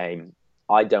lost that game,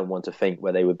 I don't want to think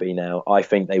where they would be now. I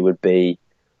think they would be...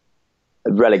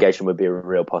 relegation would be a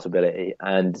real possibility.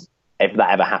 And if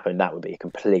that ever happened, that would be a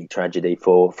complete tragedy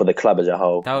for the club as a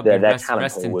whole. That would be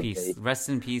rest in peace. Rest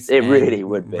in peace. It really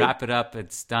would be. Wrap it up.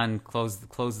 It's done. Close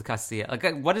the Castilla.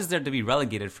 Like, what is there to be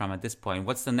relegated from at this point?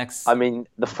 What's the next? I mean,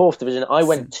 the 4th division. I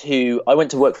went to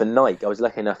work for Nike. I was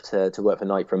lucky enough to work for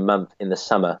Nike for a month in the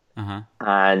summer,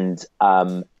 and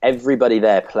everybody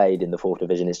there played in the 4th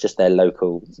division. It's just their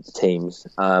local teams.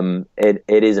 It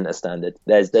isn't a standard.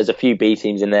 There's a few B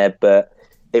teams in there, but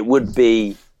it would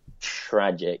be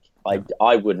tragic. I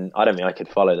don't think I could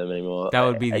follow them anymore. That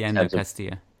would be the end of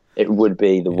Castilla. It would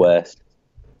be the worst.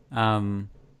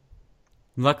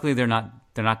 Luckily, they're not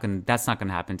going. That's not going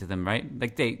to happen to them, right?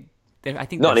 Like I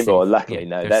think not anymore. Safe. Luckily,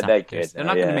 no, they're good. They're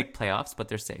not going to make playoffs, but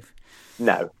they're safe.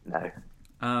 No.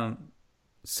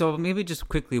 So maybe just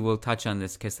quickly we'll touch on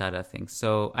this Quesada thing.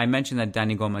 So I mentioned that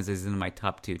Dani Gomez is in my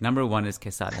top 2. Number 1 is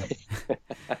Quesada.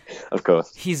 Of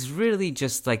course. He's really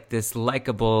just like this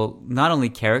likable, not only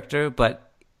character, but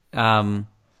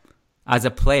as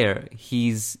a player,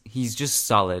 he's just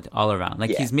solid all around.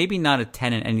 Like he's maybe not a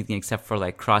 10 in anything except for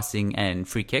like crossing and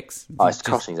free kicks. His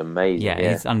crossing's amazing.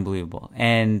 Yeah, he's unbelievable.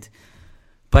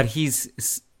 But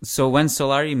so when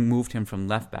Solari moved him from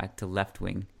left back to left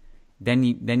wing, then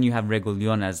you have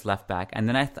Reguilón as left back, and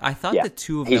then I thought the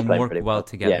two of them worked well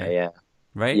together. Yeah.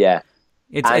 Right? Yeah.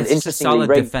 It's just solid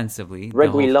defensively.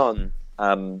 Reguilón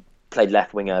played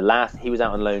left winger he was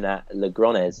out on loan at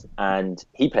Legrones, and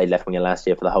he played left winger last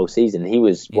year for the whole season. He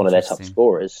was one of their top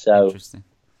scorers. So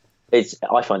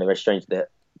I find it very strange that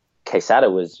Quesada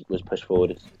was pushed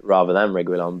forward rather than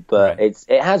Reguilon, but it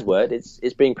has worked.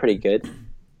 It's been pretty good.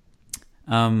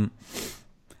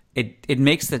 It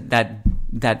makes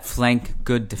that flank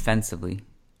good defensively,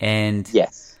 and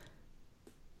yes.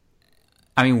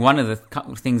 I mean, one of the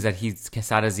things that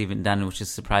Quesada's even done, which is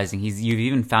surprising, you've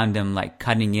even found him like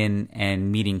cutting in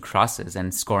and meeting crosses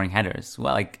and scoring headers.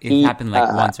 Well, like it happened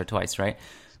like once or twice, right?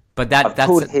 But that's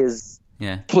pulled his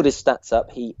stats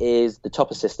up. He is the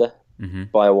top assister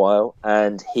by a while,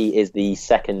 and he is the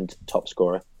second top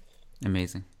scorer.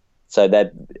 Amazing. So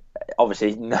they're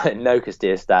obviously no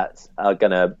Castilla stats are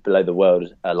gonna blow the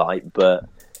world alight, but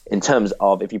in terms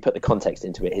of if you put the context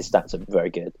into it, his stats are very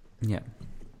good. Yeah.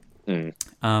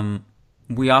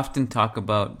 We often talk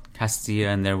about Castilla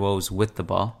and their woes with the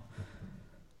ball.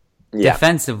 Yeah.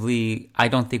 Defensively, I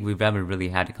don't think we've ever really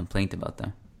had a complaint about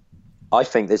them. I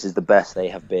think this is the best they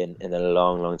have been in a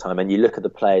long, long time. And you look at the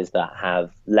players that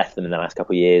have left them in the last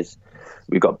couple of years.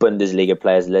 We've got Bundesliga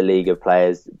players, La Liga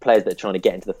players that are trying to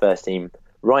get into the first team.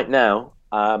 Right now,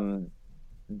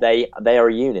 they are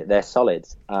a unit. They're solid.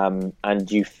 And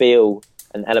you feel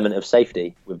an element of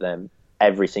safety with them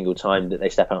every single time that they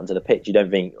step out onto the pitch. You don't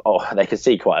think, they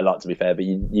concede quite a lot, to be fair, but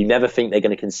you never think they're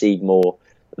going to concede more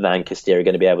than Castilla are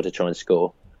going to be able to try and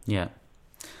score. Yeah.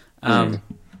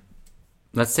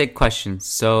 Let's take questions.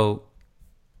 So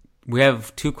we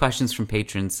have 2 questions from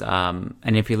patrons. And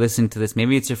if you listen to this,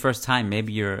 maybe it's your first time.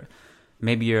 Maybe you're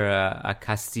a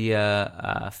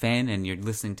Castilla fan and you're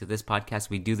listening to this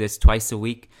podcast. We do this twice a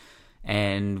week,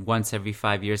 and once every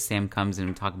 5 years, Sam comes and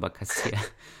we talk about Castilla.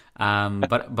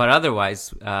 But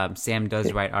otherwise, Sam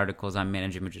does write articles on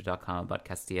managermadrid.com about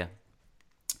Castilla.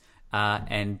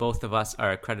 And both of us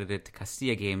are accredited to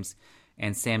Castilla games.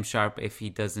 And Sam Sharp, if he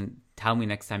doesn't tell me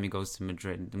next time he goes to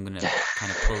Madrid, I'm going to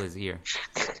kind of pull his ear.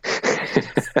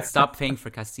 Stop paying for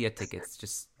Castilla tickets.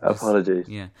 Just apologies.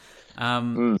 Yeah.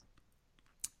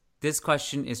 This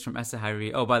question is from Essa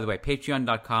Hariri. Oh, by the way,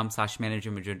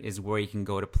 patreon.com/managermadrid is where you can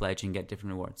go to pledge and get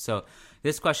different rewards. So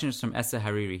this question is from Essa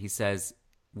Hariri. He says,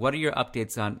 what are your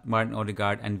updates on Martin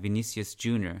Odegaard and Vinicius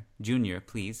Junior,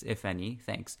 please, if any?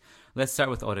 Thanks. Let's start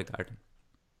with Odegaard.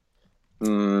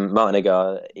 Martin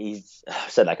Odegaard, I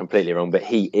said that completely wrong, but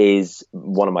he is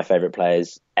one of my favourite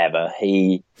players ever.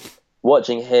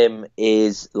 Watching him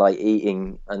is like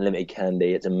eating unlimited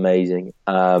candy. It's amazing.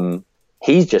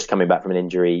 He's just coming back from an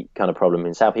injury kind of problem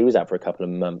himself. He was out for a couple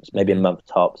of months, maybe a month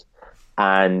tops.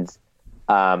 And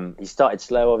he started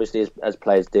slow, obviously, as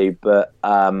players do, but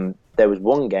there was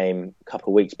one game a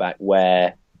couple of weeks back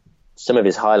where some of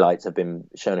his highlights have been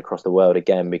shown across the world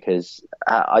again, because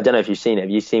I don't know if you've seen it.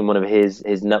 Have you seen one of his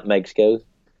nutmeg skills?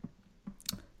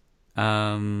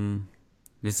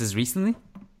 This is recently?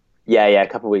 Yeah, a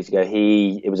couple of weeks ago.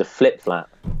 It was a flip-flap.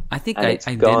 I think I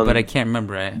did, but I can't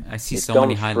remember. I see so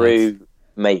many highlights. It's gone through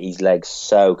Matey's legs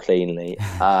so cleanly.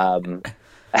 I'll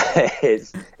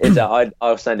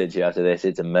send it to you after this.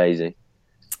 It's amazing.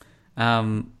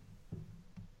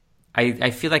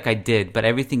 I feel like I did, but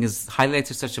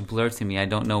highlights are such a blur to me. I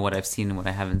don't know what I've seen and what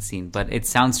I haven't seen, but it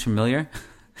sounds familiar.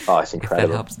 Oh, it's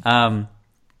incredible. If that helps.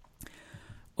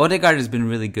 Odegaard has been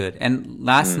really good. And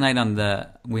last night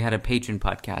we had a patron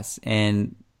podcast,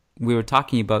 and we were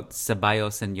talking about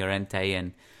Ceballos and Llorente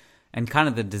and kind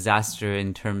of the disaster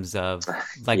in terms of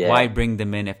why bring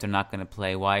them in if they're not going to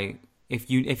play? Why, if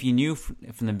you knew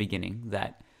from the beginning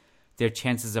that their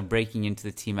chances of breaking into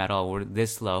the team at all were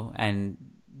this low, and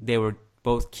they were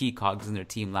both key cogs in their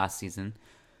team last season,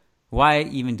 why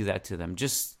even do that to them?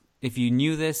 Just, if you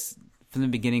knew this from the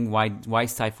beginning, why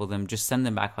stifle them? Just send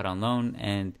them back out on loan.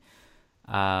 And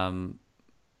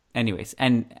anyways,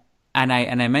 and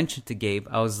I mentioned to Gabe,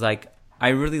 I was like, I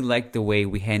really like the way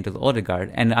we handle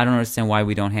Odegaard, and I don't understand why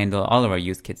we don't handle all of our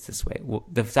youth kids this way. Well,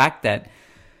 the fact that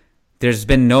there's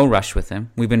been no rush with him,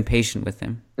 we've been patient with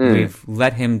him, we've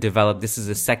let him develop. This is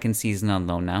his second season on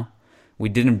loan now. We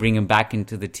didn't bring him back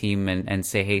into the team and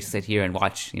say, hey, sit here and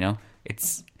watch.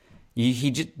 It's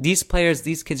these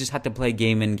kids just had to play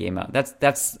game in, game out.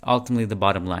 That's ultimately the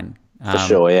bottom line. For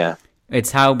sure, yeah.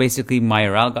 It's how basically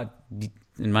Mayoral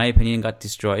in my opinion, got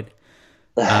destroyed.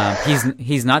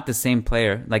 He's not the same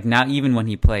player. Like now, even when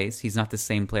he plays, he's not the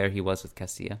same player he was with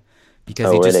Castilla,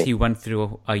 because he went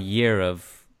through a year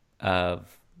of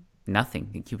nothing.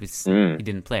 He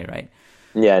didn't play, right?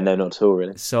 Yeah, no, not at all,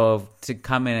 really. So to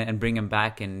come in and bring him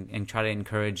back and try to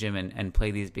encourage him and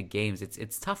play these big games,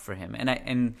 it's tough for him.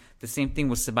 And the same thing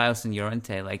with Ceballos and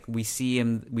Llorente. Like we see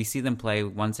them play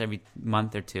once every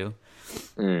month or two,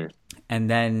 and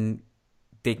then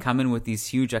they come in with these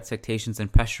huge expectations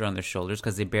and pressure on their shoulders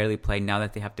because they barely play now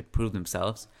that they have to prove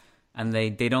themselves, and they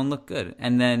don't look good.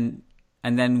 And then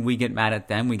we get mad at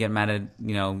them. We get mad at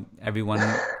everyone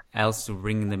else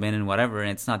bringing them in and whatever,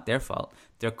 and it's not their fault.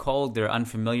 They're cold. They're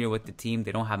unfamiliar with the team.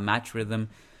 They don't have match rhythm,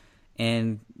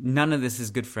 and none of this is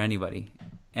good for anybody.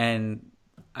 And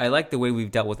I like the way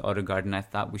we've dealt with Odegaard, and I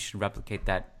thought we should replicate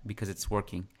that because it's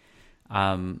working.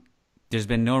 There's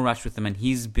been no rush with him, and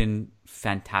he's been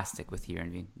fantastic with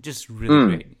Heerenveen. Just really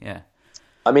great, yeah.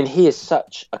 I mean, he is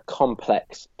such a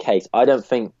complex case. I don't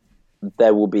think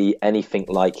there will be anything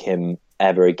like him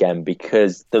ever again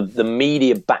because the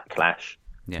media backlash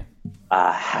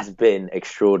has been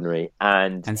extraordinary.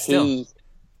 And still,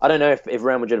 I don't know if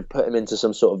Real Madrid have put him into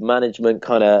some sort of management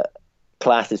kind of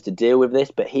classes to deal with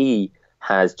this, but he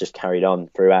has just carried on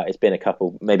throughout. It's been a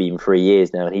couple, maybe even 3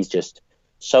 years now, and he's just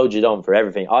soldiered on for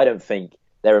everything. I don't think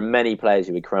there are many players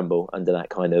who would crumble under that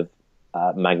kind of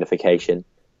magnification.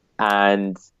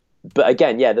 But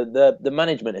again, yeah, the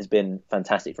management has been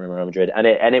fantastic for Real Madrid, and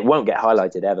it won't get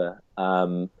highlighted ever.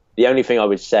 The only thing I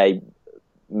would say,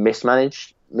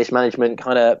 mismanagement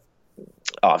kind of.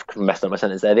 Oh, I've messed up my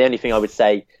sentence there. The only thing I would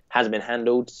say hasn't been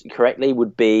handled correctly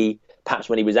would be perhaps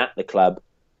when he was at the club,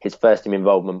 his first team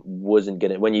involvement wasn't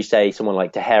good. When you say someone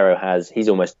like Tejero he's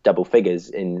almost double figures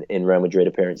in Real Madrid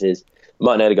appearances.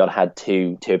 Martin Odegaard had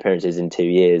two appearances in 2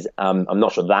 years. I'm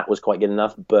not sure that was quite good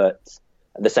enough, but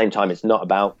at the same time, it's not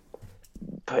about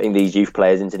putting these youth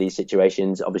players into these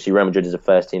situations. Obviously, Real Madrid is a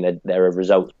first team; they're a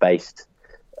results-based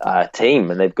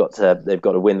team, and they've got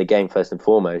to win the game first and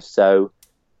foremost. So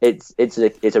it's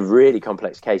a really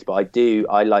complex case, but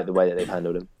I like the way that they've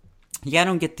handled him. Yeah, I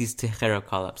don't get these Tejero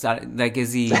call-ups. Like,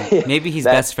 is he maybe he's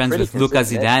best friends with Luka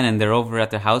Zidane, and they're over at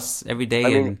their house every day? I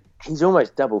mean, he's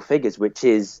almost double figures, which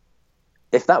is,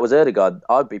 if that was Odegaard,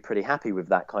 I'd be pretty happy with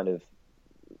that kind of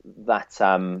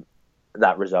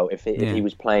that result. If he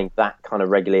was playing that kind of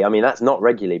regularly, I mean, that's not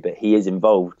regularly, but he is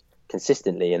involved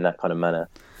consistently in that kind of manner.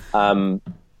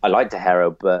 I like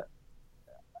Tejero, but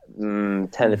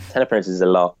 10 appearances is a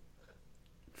lot.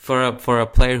 For a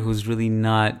player who's really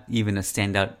not even a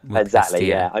standout with exactly,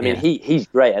 Castilla. Yeah. I mean, he's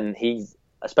great, and he's,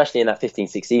 especially in that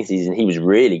 15-16 season, he was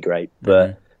really great.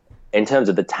 But in terms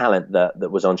of the talent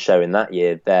that was on show in that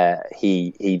year,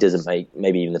 he doesn't make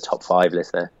maybe even the top 5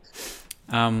 list there.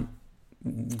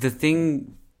 The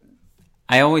thing,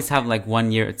 I always have like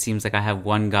 1 year, it seems like I have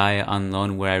one guy on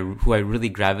loan who I really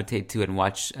gravitate to and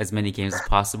watch as many games as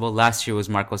possible. Last year was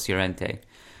Marcos Llorente.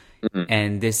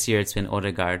 And this year it's been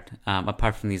Odegaard,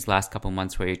 apart from these last couple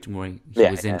months where he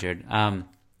was injured.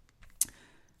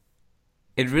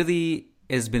 It really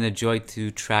has been a joy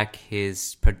to track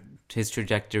his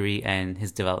trajectory and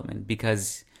his development,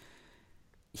 because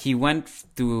he went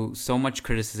through so much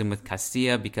criticism with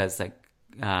Castilla because, like,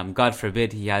 God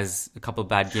forbid he has a couple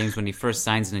bad games when he first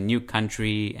signs in a new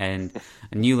country and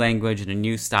a new language and a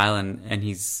new style, and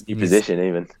he's new position,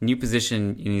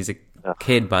 and he's a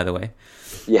kid, by the way.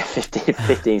 Yeah,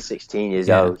 15, 16 years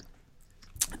old.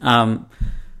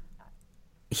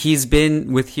 He's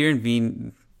been with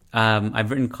Heerenveen.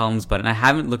 I've written columns, but I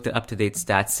haven't looked at up-to-date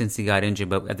stats since he got injured.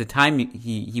 But at the time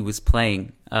he was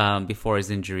playing before his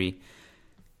injury,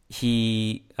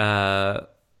 he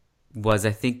was,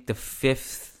 I think, the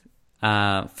fifth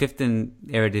in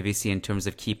Eredivisie in terms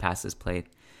of key passes played.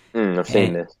 I've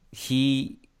seen this.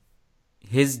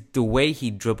 The way he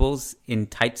dribbles in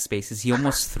tight spaces, he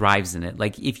almost thrives in it.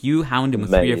 Like, if you hound him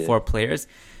with 3 or 4 players,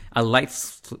 a light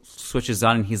switches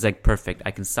on and he's like, perfect,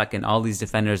 I can suck in all these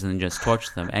defenders and then just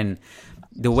torch them. And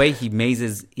the way he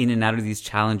mazes in and out of these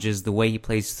challenges, the way he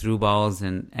plays through balls,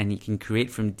 and he can create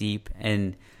from deep.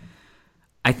 And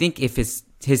I think if his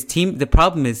team, the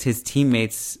problem is his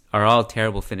teammates are all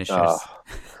terrible finishers.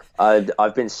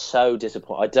 I've been so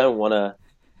disappointed. I don't want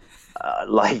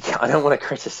to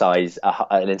criticize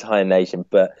an entire nation,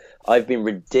 but I've been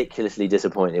ridiculously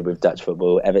disappointed with Dutch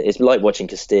football ever. It's like watching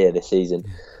Castilla this season.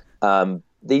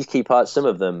 These key parts, some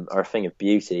of them are a thing of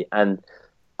beauty, and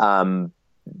some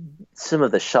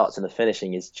of the shots and the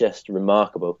finishing is just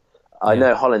remarkable. I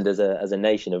know Holland as a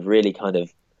nation have really kind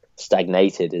of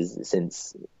stagnated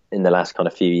since in the last kind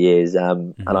of few years,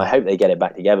 and I hope they get it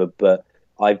back together. But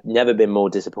I've never been more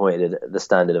disappointed at the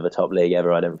standard of a top league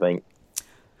ever, I don't think.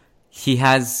 He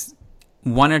has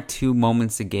 1 or 2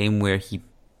 moments a game where he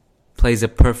plays a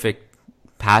perfect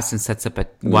pass and sets up a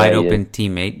wide open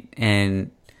teammate,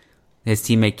 and his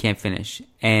teammate can't finish,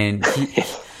 and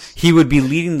he would be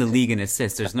leading the league in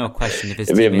assists. There's no question if his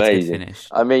teammates could finish.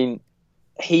 I mean,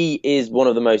 he is one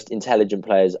of the most intelligent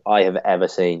players I have ever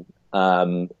seen.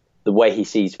 The way he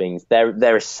sees things,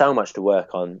 there is so much to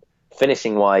work on.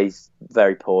 Finishing wise,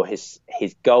 very poor. His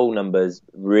goal numbers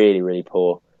really, really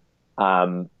poor.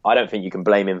 I don't think you can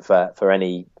blame him for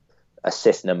any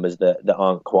assist numbers that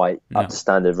aren't quite up to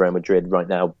standard of Real Madrid right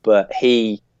now. But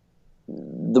the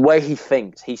way he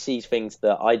thinks, he sees things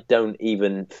that I don't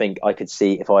even think I could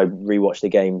see if I rewatched the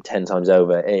game 10 times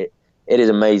over. It is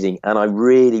amazing, and I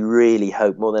really, really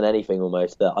hope more than anything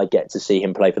almost that I get to see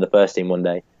him play for the first team one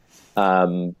day,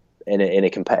 in a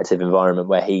competitive environment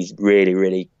where he's really,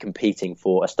 really competing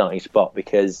for a starting spot,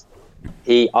 because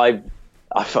I've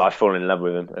fallen in love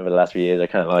with him over the last few years. I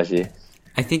can't lie to you.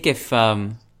 I think if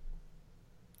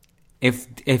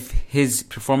his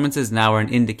performances now are an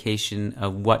indication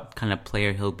of what kind of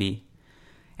player he'll be,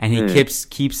 and he keeps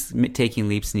taking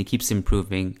leaps and he keeps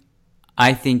improving,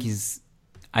 I think he's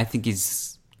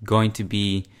going to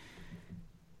be,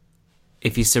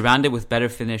 if he's surrounded with better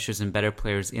finishers and better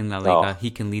players in La Liga,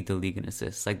 he can lead the league in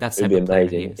assists. Like, that's the type of player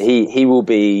he is. He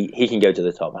can go to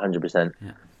the top 100%.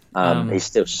 Yeah. He's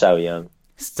still so young.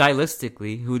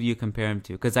 Stylistically, who do you compare him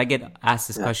to? Because I get asked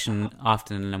this question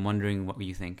often, and I'm wondering what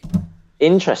you think.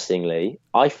 Interestingly,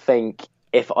 I think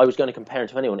if I was going to compare him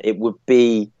to anyone, it would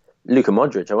be Luka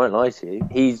Modric. I won't lie to you.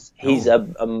 He's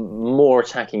a more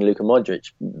attacking Luka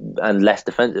Modric and less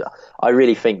defensive. I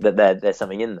really think that there's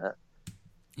something in that.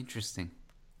 Interesting.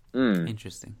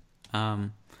 Interesting.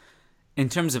 In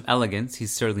terms of elegance,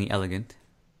 he's certainly elegant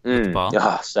with the ball.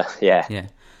 Yeah.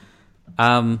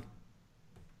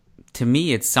 To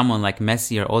me, it's someone like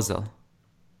Messi or Ozil.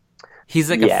 He's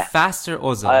like a faster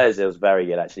Ozil. Ozil's very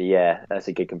good, actually. Yeah, that's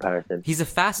a good comparison. He's a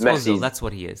fast Ozil. That's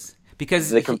what he is.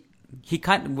 Because the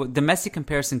Messi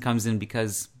comparison comes in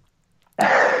because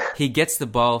he gets the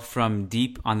ball from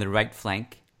deep on the right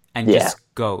flank and just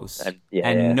goes,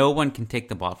 and no one can take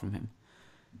the ball from him.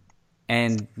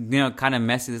 And kind of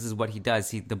Messi, this is what he does.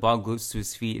 The ball glues to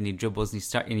his feet and he dribbles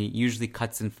and he usually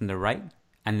cuts in from the right,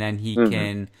 and then he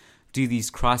can do these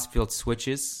cross-field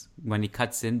switches when he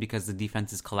cuts in because the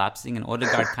defense is collapsing, and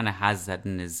Odegaard kind of has that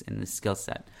in his skill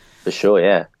set. For sure,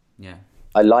 yeah. Yeah.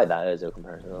 I like that Ozil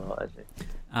comparison a lot, actually.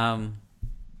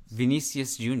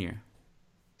 Vinicius Jr.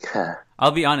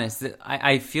 I'll be honest,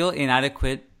 I feel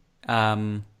inadequate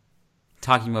talking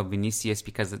about Vinicius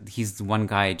because he's the one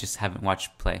guy I just haven't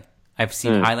watched play. I've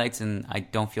seen highlights and I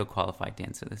don't feel qualified to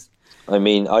answer this. I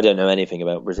mean, I don't know anything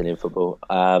about Brazilian football.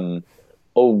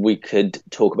 All we could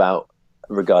talk about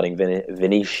regarding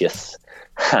Vinicius,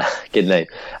 good name,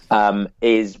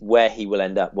 is where he will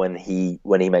end up when he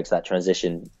makes that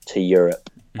transition to Europe,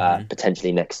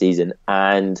 potentially next season.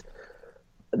 And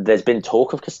there's been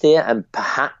talk of Castilla, and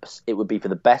perhaps it would be for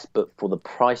the best, but for the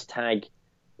price tag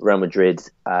Real Madrid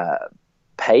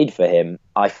paid for him,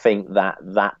 I think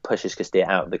that pushes Castilla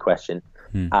out of the question.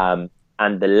 And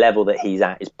the level that he's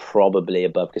at is probably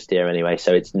above Castilla anyway,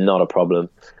 so it's not a problem.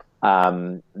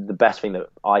 The best thing that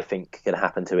I think can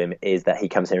happen to him is that he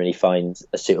comes here and he finds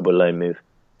a suitable loan move.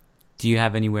 Do you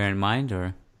have anywhere in mind,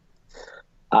 or?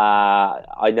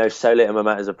 I know so little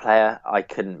about him as a player. I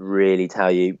couldn't really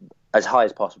tell you. As high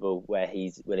as possible where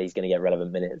he's going to get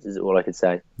relevant minutes is all I could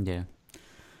say. Yeah.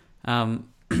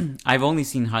 I've only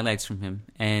seen highlights from him,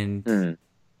 and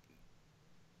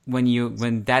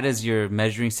when that is your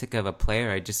measuring stick of a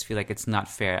player, I just feel like it's not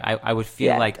fair. I would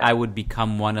feel like I would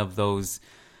become one of those,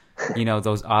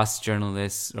 those Us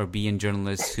journalists or BN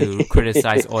journalists who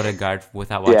criticize Odegaard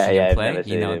without watching him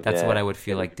play. That's what I would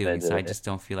feel like doing. So I just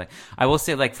don't feel like. I will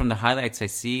say, like, from the highlights I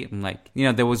see, I'm like,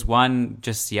 there was one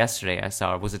just yesterday I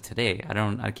saw, or was it today? I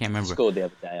can't remember. He scored the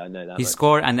other day. I know that. He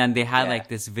scored, and then they had like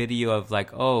this video of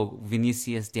like,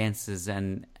 Vinicius dances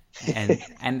and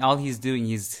all he's doing,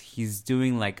 he's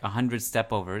doing like 100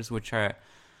 stepovers,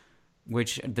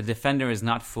 which the defender is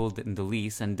not fooled in the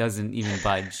least and doesn't even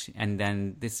budge. And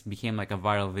then this became like a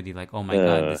viral video, like, oh my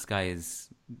god, this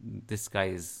guy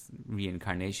is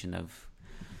reincarnation of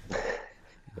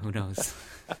who knows.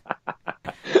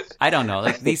 I don't know.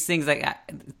 Like, these things, like,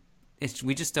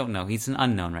 we just don't know. He's an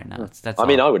unknown right now. That's I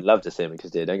mean, I would love to see him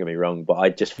because don't get me wrong, but I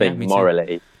just think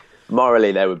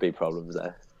morally there would be problems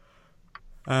there.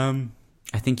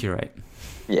 I think you're right.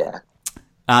 Yeah.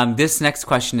 This next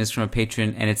question is from a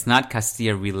patron, and it's not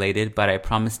Castilla related, but I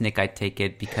promised Nick I'd take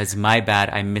it because my bad,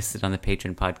 I missed it on the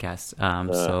patron podcast.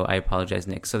 So I apologize,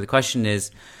 Nick. So the question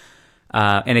is,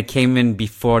 and it came in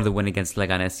before the win against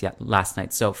Leganes last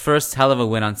night. So first, hell of a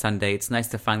win on Sunday. It's nice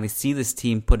to finally see this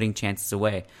team putting chances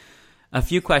away. A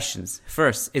few questions.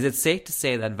 First, is it safe to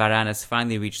say that Varane has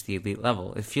finally reached the elite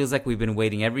level? It feels like we've been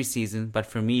waiting every season, but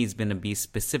for me, he's been a beast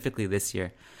specifically this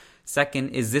year. Second,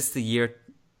 is this the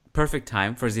perfect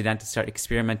time for Zidane to start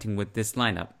experimenting with this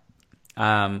lineup?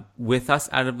 With us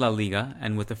out of La Liga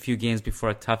and with a few games before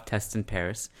a tough test in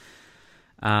Paris,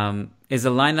 is a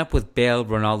lineup with Bale,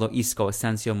 Ronaldo, Isco,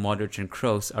 Asensio, Modric, and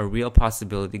Kroos a real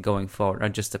possibility going forward, or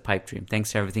just a pipe dream?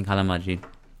 Thanks for everything, Hala Majid.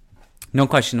 No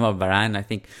question about Varane. I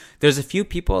think there's a few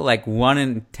people, like 1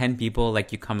 in 10 people,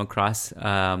 like you come across,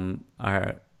 are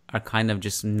kind of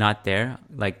just not there.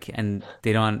 Like, and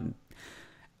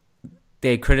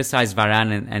they criticize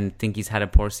Varane and think he's had a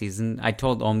poor season. I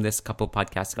told Om this a couple of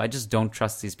podcasts ago. I just don't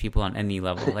trust these people on any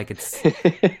level. Like it's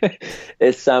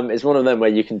one of them where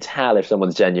you can tell if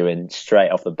someone's genuine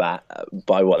straight off the bat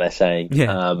by what they're saying.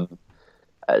 Yeah.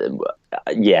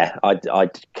 I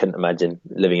couldn't imagine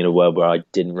living in a world where I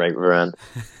didn't rate Varane.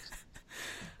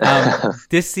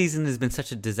 This season has been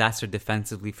such a disaster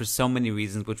defensively for so many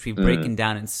reasons, which we've broken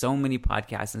down in so many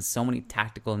podcasts and so many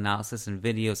tactical analysis and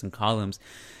videos and columns.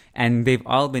 And they've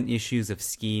all been issues of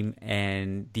scheme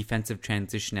and defensive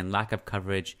transition and lack of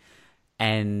coverage.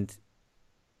 And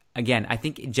again, I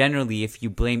think generally if you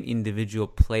blame individual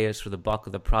players for the bulk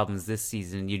of the problems this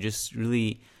season, you just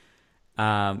really...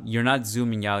 you're not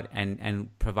zooming out and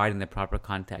providing the proper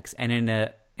context. And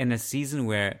in a season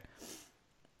where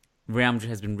Real Madrid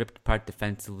has been ripped apart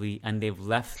defensively and they've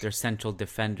left their central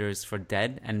defenders for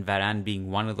dead, and Varane being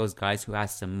one of those guys who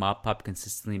has to mop up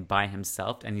consistently by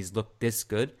himself, and he's looked this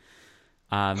good,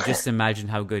 just imagine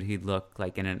how good he'd look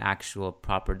like in an actual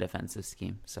proper defensive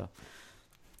scheme. So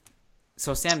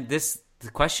Sam,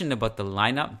 the question about the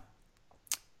lineup,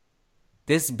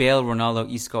 this Bale, Ronaldo,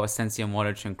 Isco, Asensio,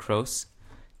 Modric, and Kroos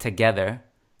together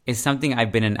is something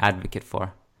I've been an advocate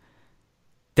for.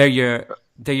 They're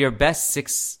your best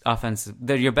six offensive.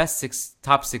 They're your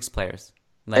top six players.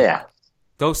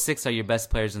 Those six are your best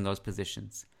players in those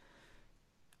positions.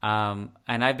 And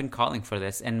I've been calling for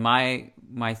this. And my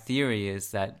theory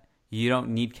is that you don't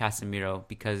need Casemiro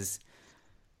because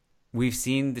we've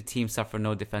seen the team suffer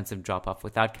no defensive drop off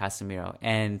without Casemiro,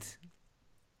 and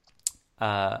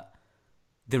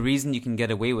the reason you can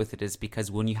get away with it is because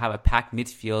when you have a packed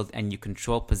midfield and you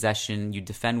control possession, you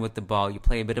defend with the ball, you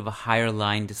play a bit of a higher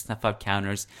line to snuff out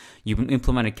counters, you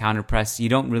implement a counter press, you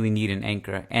don't really need an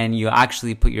anchor. And you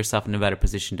actually put yourself in a better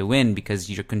position to win because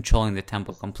you're controlling the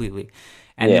tempo completely.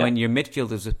 And when your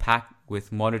midfield is packed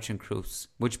with Modric and Kroos,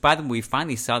 which by the way, we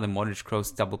finally saw the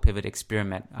Modric-Kroos double pivot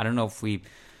experiment. I don't know if we've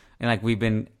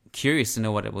been curious to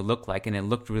know what it would look like, and it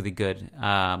looked really good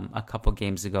a couple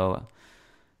games ago.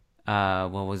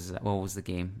 What was the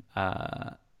game?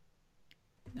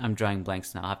 I'm drawing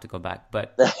blanks now. I'll have to go back.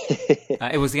 But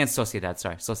it was against Sociedad.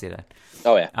 Sorry, Sociedad.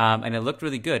 Oh, yeah. And it looked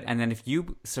really good. And then if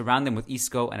you surround them with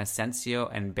Isco and Asensio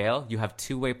and Bale, you have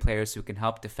two-way players who can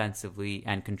help defensively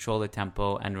and control the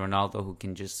tempo, and Ronaldo who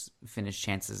can just finish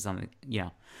chances on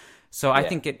the, So I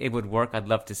think it would work. I'd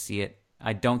love to see it.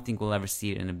 I don't think we'll ever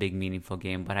see it in a big, meaningful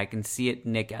game, but I can see it,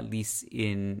 Nick, at least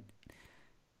in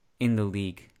the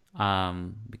league.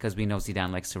 Because we know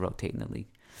Zidane likes to rotate in the league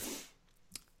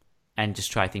and just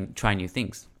try new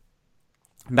things.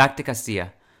 Back to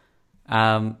Castilla.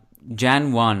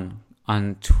 Jan1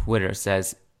 on Twitter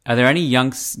says, are there any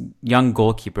young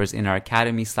goalkeepers in our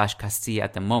academy / Castilla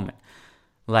at the moment?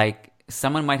 Like,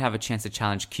 someone might have a chance to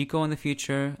challenge Kiko in the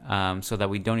future, so that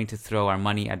we don't need to throw our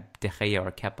money at De Gea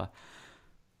or Kepa.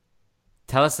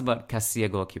 Tell us about Castilla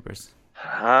goalkeepers.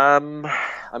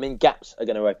 Gaps are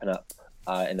going to open up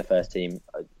in the first team.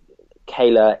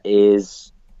 Kayla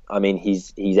is,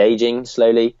 he's aging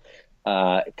slowly.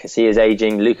 Casillas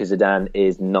aging. Lucas Zidane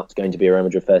is not going to be a Real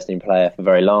Madrid first team player for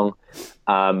very long.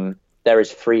 There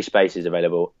is free spaces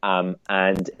available,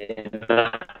 and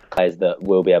players that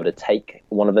will be able to take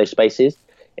one of those spaces.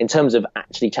 In terms of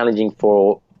actually challenging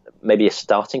for maybe a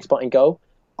starting spot in goal,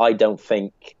 I don't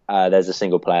think there's a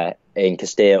single player in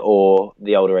Castilla or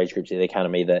the older age groups of the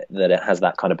academy that it has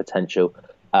that kind of potential.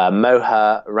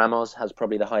 Moja Ramos has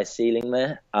probably the highest ceiling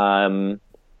there,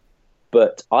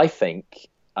 but I think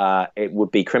it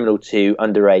would be criminal to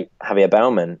underrate Javier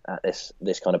Bauman at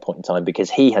this kind of point in time, because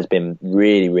he has been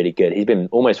really, really good. He's been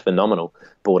almost phenomenal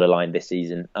borderline this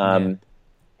season.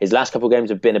 His last couple of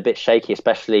games have been a bit shaky,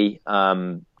 especially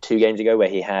 2 games ago where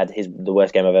he had the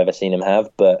worst game I've ever seen him have,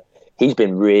 but he's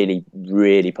been really,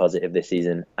 really positive this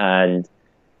season, and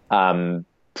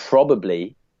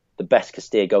probably the best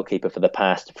Castilla goalkeeper for the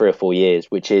past 3 or 4 years,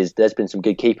 there's been some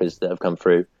good keepers that have come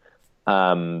through.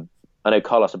 I know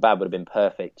Carlos Abad would have been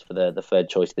perfect for the third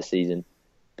choice this season,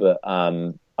 but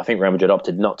I think Real Madrid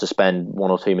opted not to spend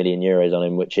 1 or 2 million euros on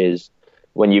him, which is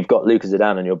when you've got Lucas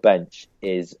Zidane on your bench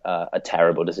is a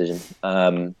terrible decision.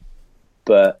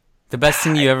 But the best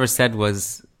thing you ever said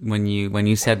was when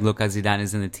you said Lucas Zidane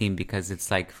is in the team, because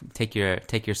it's like take your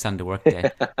son to work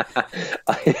day.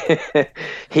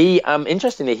 He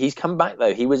interestingly, he's come back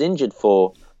though. He was injured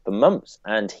for months,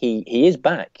 and he is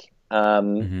back.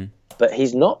 But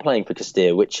he's not playing for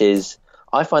Castilla, which is,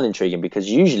 I find intriguing, because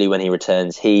usually when he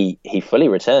returns, he fully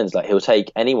returns. Like, he'll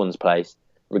take anyone's place,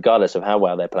 regardless of how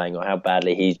well they're playing or how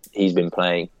badly he's been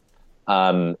playing.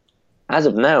 As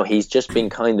of now, he's just been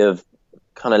kind of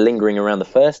lingering around the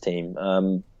first team.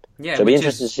 So it'll be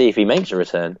interesting to see if he makes a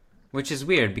return. Which is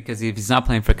weird, because if he's not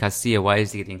playing for Castilla, why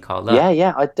is he getting called up?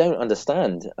 Yeah, I don't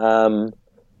understand.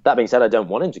 That being said, I don't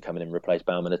want him to come in and replace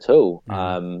Bauman at all.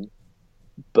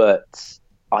 But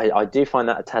I do find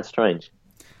that a tad strange.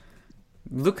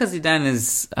 Lucas Zidane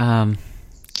is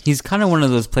he's kind of one of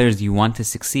those players you want to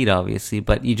succeed, obviously,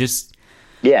 but you just...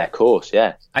 Yeah, of course,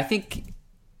 yeah. I think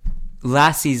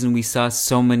last season we saw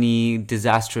so many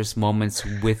disastrous moments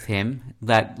with him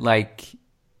that, like,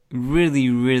 really,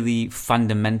 really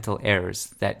fundamental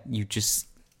errors that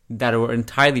were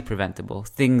entirely preventable.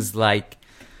 Things like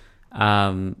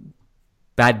bad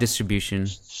distribution,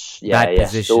 bad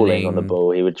positioning, stalling on the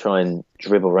ball. He would try and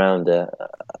dribble around an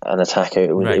attacker.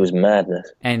 It was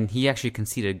madness. And he actually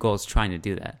conceded goals trying to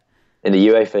do that. In the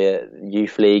UEFA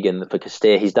Youth League and for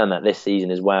Castilla, he's done that this season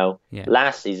as well. Yeah.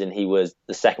 Last season, he was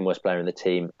the second worst player in the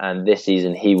team, and this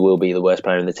season, he will be the worst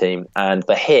player in the team. And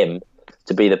for him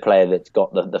to be the player that's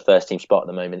got the first team spot at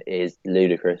the moment is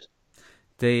ludicrous.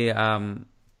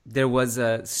 There was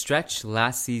a stretch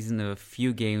last season of a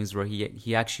few games where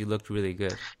he actually looked really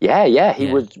good. Yeah. He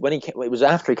was when it was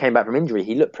after he came back from injury.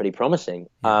 He looked pretty promising,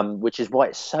 which is why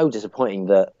it's so disappointing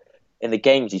that in the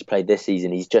games he's played this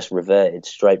season, he's just reverted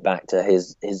straight back to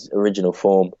his original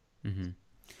form. Mm-hmm.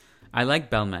 I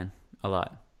like Bellman a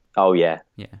lot. Oh yeah.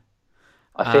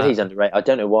 I feel he's underrated. I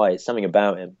don't know why. It's something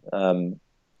about him.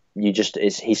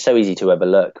 He's so easy to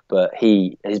overlook, but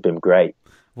he's been great.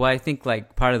 Well, I think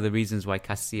like part of the reasons why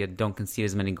Castilla don't concede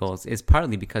as many goals is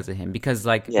partly because of him. Because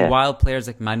while players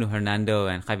like Manu Hernando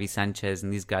and Javi Sanchez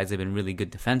and these guys have been really good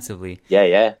defensively,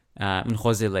 and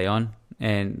Jose Leon,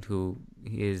 and who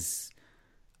is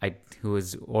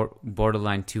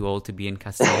borderline too old to be in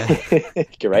Castilla,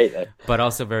 great though, but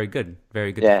also very good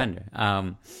defender.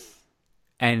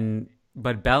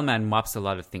 But Bellman mops a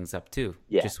lot of things up too,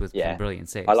 just with brilliant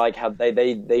saves. I like how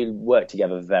they work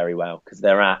together very well, because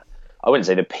they're at, I wouldn't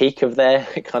say the peak of their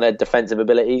kind of defensive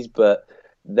abilities, but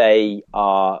they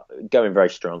are going very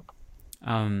strong.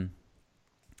 I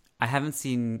haven't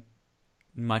seen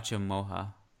much of Moja,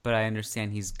 but I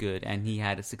understand he's good, and he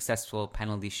had a successful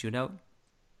penalty shootout.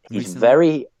 He's recently.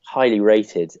 Very highly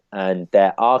rated, and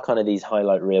there are kind of these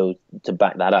highlight reels to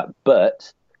back that up.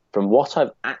 But from what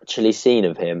I've actually seen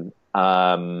of him,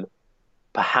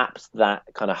 perhaps that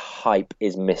kind of hype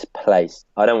is misplaced.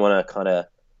 I don't want to kind of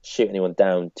shoot anyone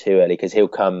down too early, because he'll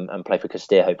come and play for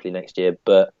Castilla hopefully next year.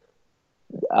 But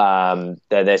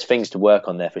there's things to work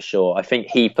on there for sure. I think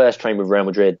he first trained with Real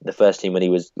Madrid, the first team, when he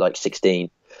was like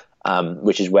 16,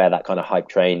 which is where that kind of hype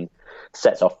train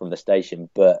sets off from the station.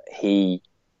 But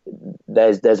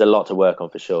there's a lot to work on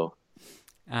for sure.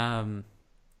 The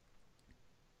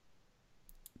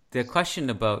question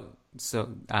about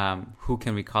who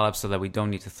can we call up so that we don't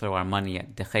need to throw our money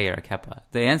at De Gea or Kepa?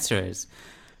 The answer is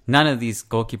none of these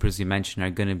goalkeepers you mentioned are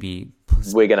going to be...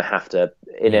 We're going to have to,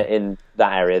 in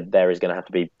that area, there is going to have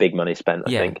to be big money spent, I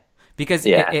think. Because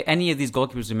any of these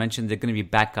goalkeepers we mentioned, they're going to be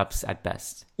backups at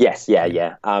best. Yes,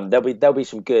 yeah. There'll be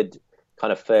some good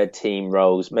kind of third team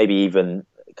roles, maybe even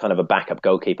kind of a backup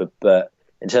goalkeeper, but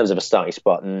in terms of a starting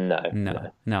spot, no.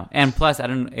 And plus, I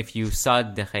don't know if you saw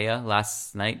De Gea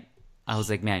last night. I was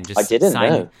like, man, I didn't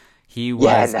know. He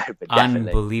was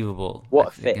unbelievable. What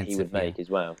a fit he would make as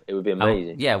well. It would be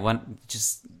amazing. I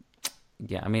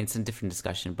mean, it's a different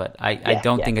discussion, but I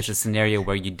don't think it's a scenario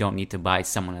where you don't need to buy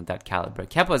someone of that caliber.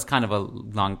 Kepa is kind of a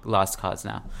long lost cause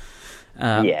now.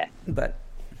 But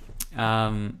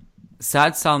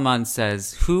Saad Salman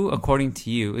says, who, according to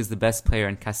you, is the best player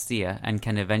in Castilla and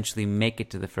can eventually make it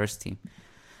to the first team?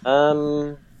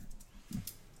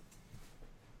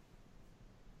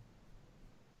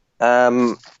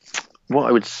 What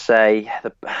I would say,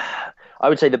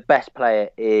 the best player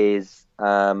is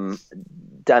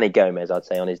Danny Gomez. I'd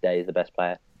say on his day is the best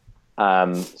player.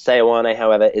 Seoane,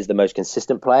 however, is the most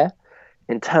consistent player.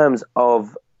 In terms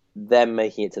of them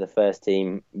making it to the first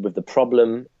team, with the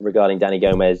problem regarding Danny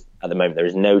Gomez, at the moment there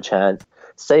is no chance.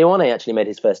 Seoane actually made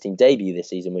his first team debut this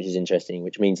season, which is interesting,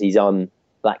 which means he's on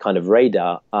that kind of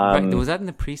radar. Right. Was that in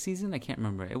the preseason? I can't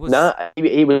remember. It was. No,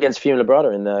 he was against Fiume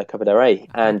Labrada in the Copa del Rey,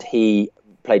 and he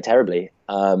played terribly.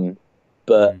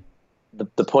 But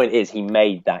the point is, he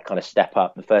made that kind of step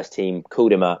up. The first team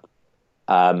called him up,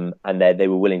 and they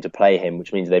were willing to play him,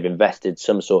 which means they've invested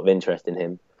some sort of interest in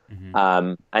him.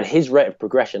 And his rate of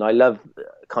progression, I love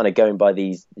kind of going by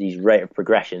these rate of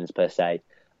progressions per se.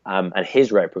 And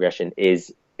his rate of progression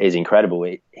is incredible.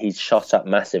 He's shot up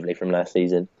massively from last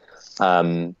season.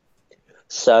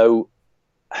 So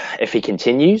if he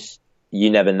continues, you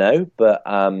never know. But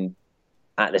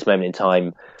at this moment in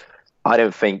time, I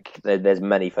don't think there's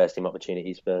many first team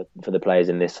opportunities for the players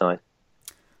in this side.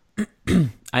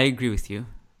 I agree with you.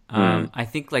 I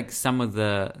think like some of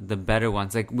the better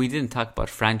ones, like we didn't talk about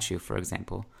Franchu, for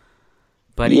example.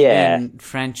 But even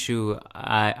Franchu,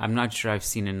 I'm not sure I've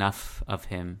seen enough of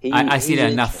him. I've seen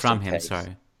enough from him,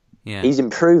 sorry. Yeah. He's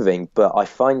improving, but I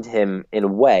find him in a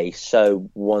way so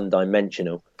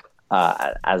one-dimensional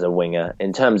as a winger.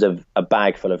 In terms of a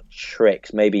bag full of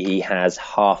tricks, maybe he has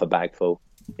half a bag full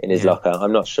in his locker.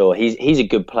 I'm not sure. He's a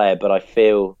good player, but I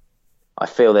feel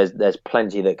there's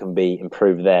plenty that can be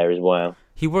improved there as well.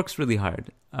 He works really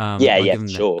hard.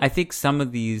 Sure. I think some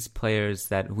of these players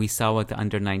that we saw with the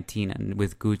under-19 and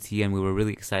with Guti and we were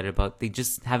really excited about, they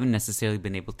just haven't necessarily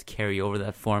been able to carry over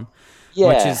that form.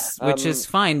 Yeah, which is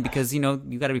fine because, you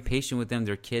got to be patient with them.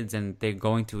 They're kids and they're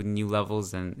going to new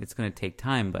levels and it's going to take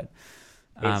time. But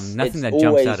nothing that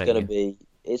jumps out at you.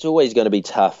 It's always going to be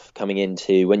tough coming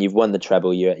into, when you've won the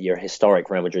treble, you're a historic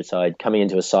Real Madrid side, coming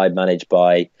into a side managed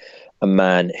by a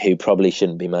man who probably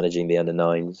shouldn't be managing the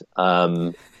under-9s.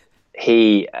 A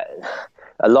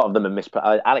lot of them have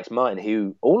misplayed. Alex Martin,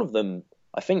 who all of them,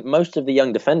 I think most of the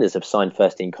young defenders have signed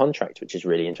first-team contracts, which is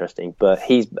really interesting. But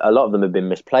a lot of them have been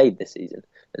misplayed this season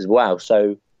as well.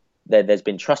 So there's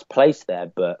been trust placed there,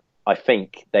 but I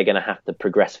think they're going to have to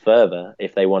progress further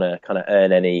if they want to kind of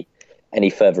earn any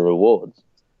further rewards.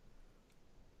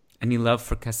 Any love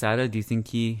for Casada? Do you think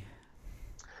he...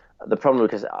 The problem,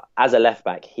 because as a left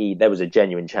back, there was a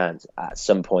genuine chance at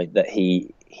some point that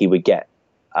he would get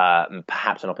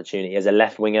perhaps an opportunity as a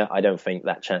left winger. I don't think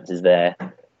that chance is there.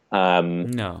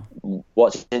 No.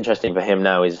 What's interesting for him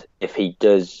now is if he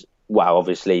does, well,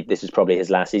 obviously this is probably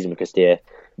his last season with Castilla,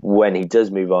 when he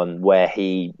does move on, where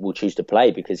he will choose to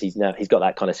play, because he's got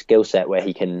that kind of skill set where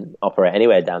he can operate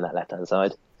anywhere down that left hand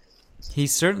side.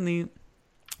 He's certainly,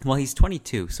 well, he's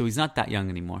 22, so he's not that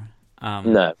young anymore.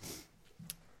 No.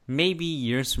 Maybe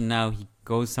years from now he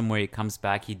goes somewhere, he comes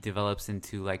back, he develops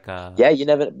into like a... Yeah,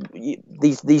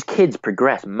 these kids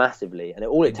progress massively, and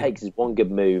all it takes is one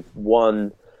good move,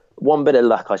 one bit of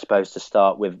luck, I suppose, to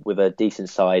start with a decent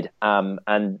side,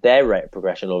 and their rate of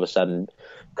progression all of a sudden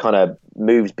kind of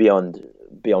moves beyond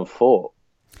thought.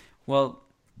 Well,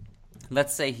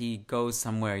 let's say he goes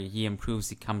somewhere, he improves,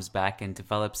 he comes back and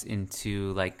develops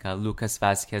into like a Lucas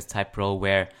Vazquez type role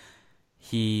where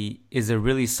he is a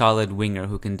really solid winger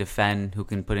who can defend, who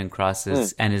can put in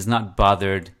crosses, and is not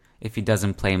bothered if he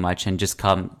doesn't play much and just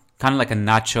kind of like a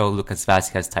Nacho Lucas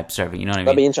Vazquez type server. You know what I mean?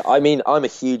 That'd be interesting. I mean, I'm a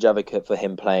huge advocate for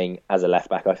him playing as a left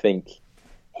back. I think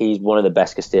he's one of the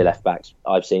best Castilla left backs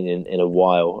I've seen in a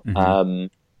while. Mm-hmm.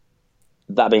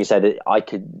 That being said,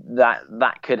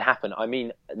 that could happen. I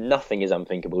mean, nothing is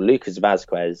unthinkable. Lucas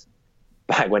Vazquez,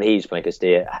 back when he was playing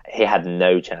Castilla, he had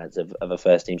no chance of a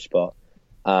first team spot.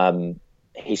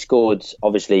 He scored,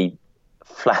 obviously,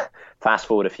 fast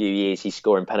forward a few years, he's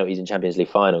scoring penalties in Champions League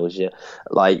finals.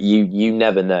 Like you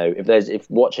never know. If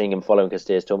watching and following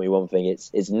Castilla has taught me one thing,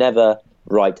 it's never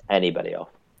write anybody off.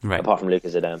 Right. Apart from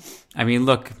Lucas Adam. I mean,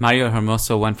 look, Mario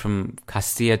Hermoso went from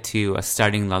Castilla to a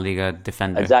starting La Liga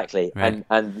defender. Exactly. Right?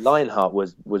 And Lionheart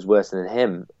was worse than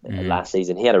him last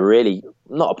season. He had a really,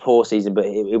 not a poor season, but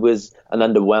it was an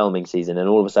underwhelming season. And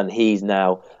all of a sudden, he's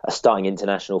now a starting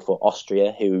international for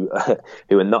Austria, who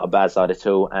are not a bad side at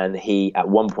all. And he, at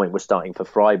one point, was starting for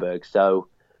Freiburg. So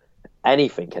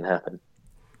anything can happen.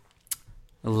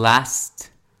 Last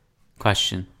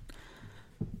question.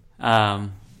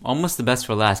 Almost the best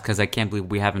for last, because I can't believe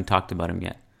we haven't talked about him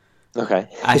yet. Okay.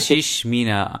 Ashish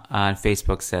Meena on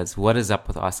Facebook says, what is up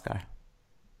with Oscar?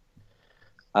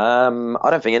 I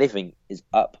don't think anything is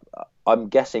up. I'm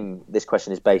guessing this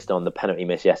question is based on the penalty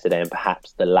miss yesterday and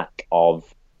perhaps the lack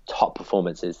of top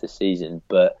performances this season.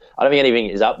 But I don't think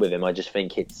anything is up with him. I just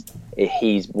think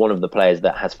he's one of the players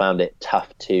that has found it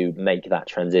tough to make that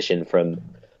transition from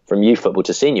youth football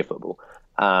to senior football.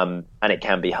 And it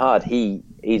can be hard.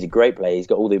 He's a great player. He's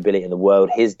got all the ability in the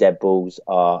world. His dead balls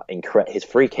are incredible. His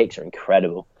free kicks are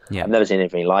incredible. Yeah. I've never seen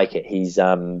anything like it. He's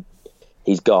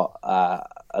got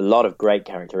a lot of great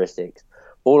characteristics.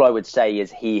 All I would say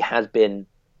is he has been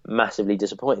massively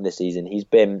disappointing this season. He's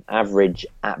been average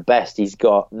at best. He's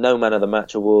got no Man of the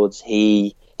Match awards.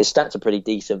 His stats are pretty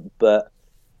decent, but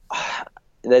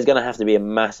there's going to have to be a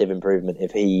massive improvement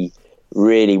if he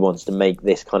really wants to make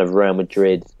this kind of Real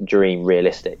Madrid dream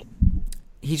realistic.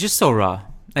 He's just so raw.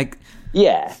 Like,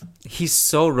 yeah, he's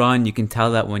so raw, and you can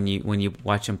tell that when you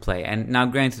watch him play. And now,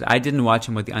 granted, I didn't watch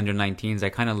him with the under-19s. I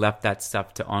kind of left that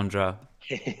stuff to Andra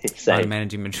on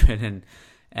managing Madrid,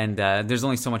 and there's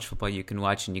only so much football you can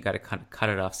watch, and you got to cut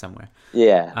it off somewhere.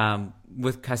 Yeah.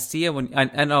 With Castilla,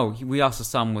 we also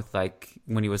saw him with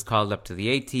when he was called up to the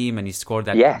A team, and he scored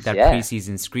that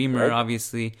preseason screamer, right,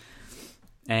 obviously.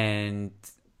 And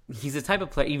he's the type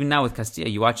of player. Even now with Castilla,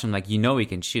 you watch him he know he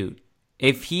can shoot.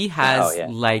 If he has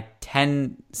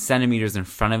 10 centimeters in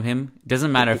front of him, it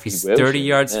doesn't matter if he's 30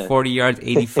 yards, 40 yards,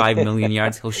 85 million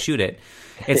yards, he'll shoot it.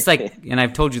 It's and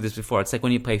I've told you this before, it's like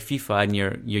when you play FIFA and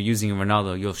you're using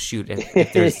Ronaldo, you'll shoot.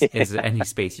 If there's any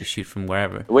space, you shoot from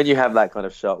wherever. When you have that kind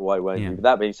of shot, why won't you? But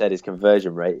that being said, his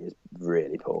conversion rate is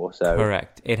really poor. So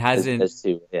correct. It hasn't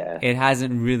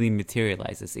really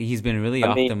materialized. He's been really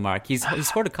off the mark. He's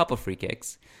scored a couple free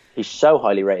kicks. He's so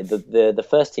highly rated. The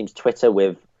first team's Twitter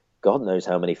with God knows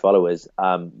how many followers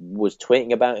was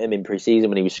tweeting about him in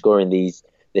pre-season when he was scoring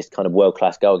this kind of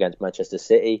world-class goal against Manchester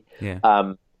City.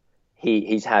 Yeah.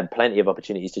 He's had plenty of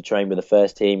opportunities to train with the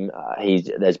first team.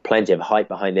 There's plenty of hype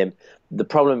behind him. The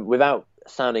problem, without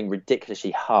sounding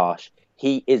ridiculously harsh,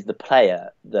 he is the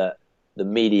player that the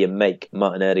media make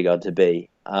Martin Ødegaard to be.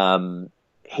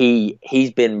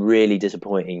 He's been really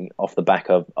disappointing off the back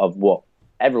of what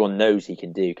everyone knows he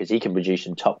can do, because he can produce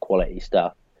some top quality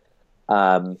stuff.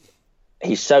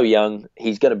 He's so young.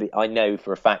 He's going to be. I know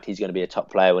for a fact he's going to be a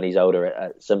top player when he's older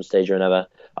at some stage or another.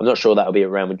 I'm not sure that'll be at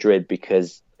Real Madrid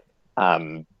because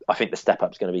I think the step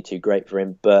up is going to be too great for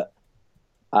him. But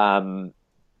I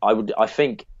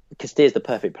think Castilla's the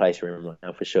perfect place for him right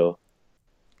now for sure.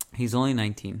 He's only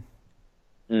 19.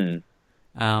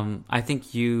 I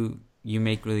think you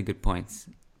make really good points.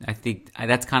 I think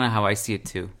that's kind of how I see it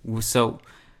too. So.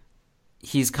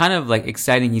 He's kind of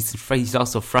exciting. He's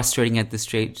also frustrating at this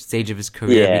stage of his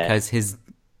career because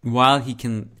while he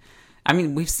can,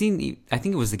 we've seen. I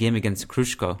think it was the game against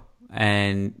Krushko,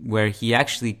 and where he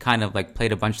actually kind of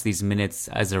played a bunch of these minutes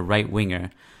as a right winger,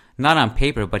 not on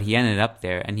paper, but he ended up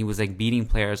there, and he was beating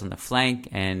players on the flank,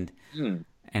 and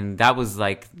that was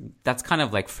that's kind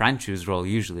of Franchu's role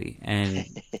usually,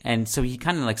 and so he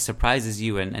kind of surprises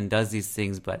you and does these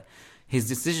things, but his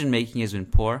decision making has been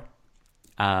poor.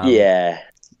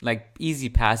 Easy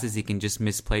passes he can just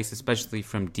misplace, especially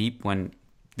from deep when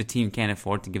the team can't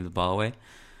afford to give the ball away.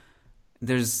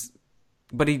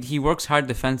 But he works hard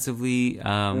defensively.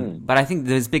 But I think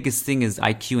his biggest thing is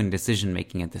IQ and decision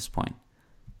making at this point,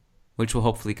 which will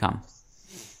hopefully come.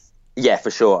 Yeah,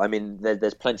 for sure.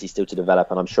 There's plenty still to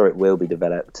develop, and I'm sure it will be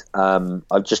developed.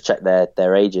 I've just checked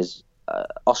their ages.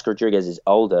 Oscar Rodriguez is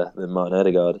older than Martin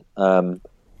Ødegaard,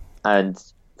 and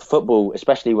football,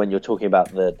 especially when you're talking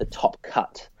about the top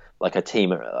cut, like a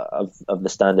team of the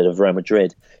standard of Real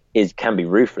Madrid, can be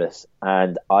ruthless.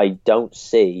 And I don't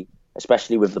see,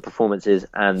 especially with the performances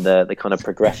and the kind of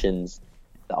progressions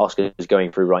that Oscar is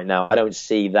going through right now, I don't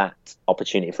see that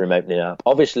opportunity for him opening up.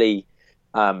 Obviously,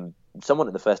 someone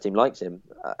at the first team likes him.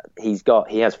 He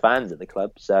has fans at the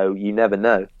club, so you never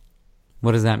know.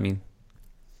 What does that mean?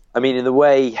 In the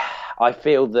way I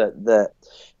feel that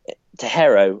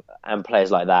Tejero and players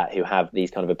like that who have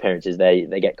these kind of appearances,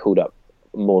 they get called up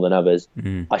more than others.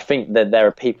 I think that there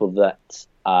are people that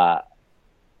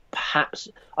perhaps,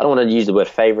 I don't want to use the word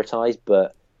favoritise,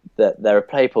 but that there are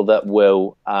people that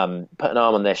will put an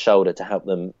arm on their shoulder to help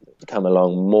them come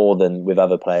along more than with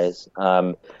other players.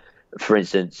 For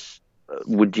instance,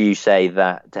 would you say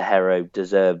that Tejero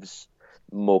deserves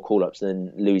more call-ups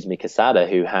than Luis Quesada,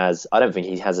 who I don't think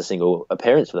he has a single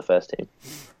appearance for the first team?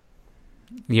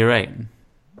 You're right.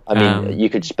 You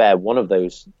could spare one of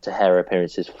those Tejero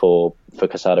appearances for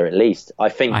Quesada at least. I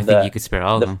think you could spare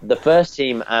all of them. The first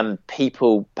team and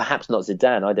people, perhaps not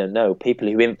Zidane, I don't know, people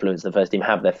who influence the first team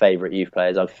have their favourite youth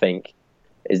players, I think.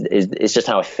 It's just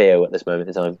how I feel at this moment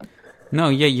in time. No,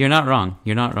 yeah, you're not wrong.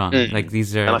 You're not wrong.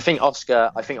 These are... And I think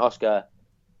Oscar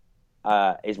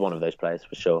is one of those players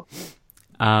for sure.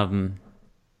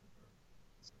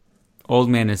 Old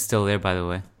man is still there, by the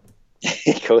way.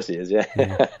 Of course he is, yeah.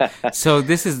 So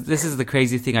this is the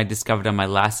crazy thing I discovered on my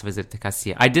last visit to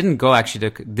Castilla. I didn't go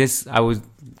actually to this. I was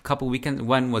a couple weekends.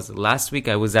 One was last week.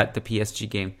 I was at the PSG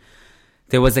game.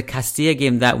 There was a Castilla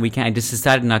game that weekend. I just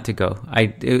decided not to go.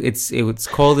 It was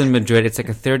cold in Madrid. It's like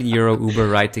a €30 Uber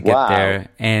ride to get there.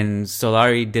 And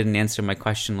Solari didn't answer my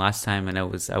question last time, and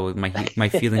my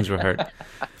feelings were hurt.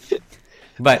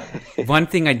 But one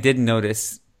thing I did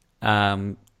notice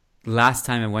last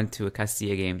time I went to a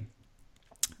Castilla game,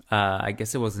 I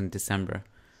guess it was in December.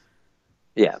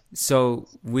 Yeah. So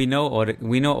we know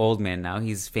Old Man now.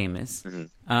 He's famous.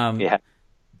 Yeah.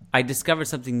 I discovered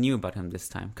something new about him this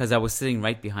time because I was sitting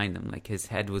right behind him. Like his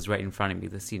head was right in front of me,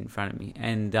 the seat in front of me.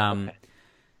 And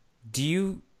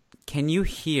can you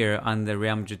hear on the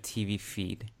Real Madrid TV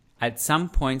feed at some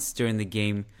points during the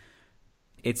game?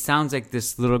 It sounds like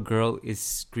this little girl is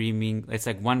screaming. It's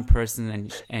like one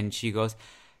person, and she goes,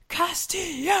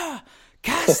 "Castilla,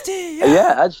 Castilla."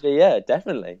 Yeah, actually, yeah,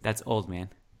 definitely. That's Old Man.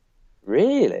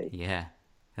 Really? Yeah,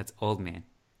 that's Old Man.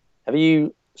 Have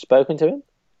you spoken to him?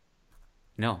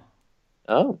 No.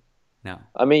 Oh. No.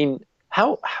 I mean,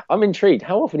 I'm intrigued.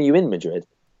 How often are you in Madrid?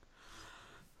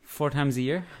 4 times a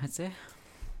year, I'd say.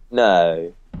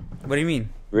 No. What do you mean?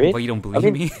 Really? Well, you don't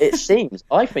believe me? It seems.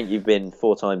 I think you've been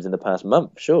 4 times in the past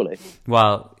month, surely.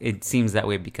 Well, it seems that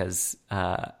way because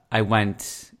I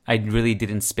really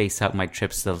didn't space out my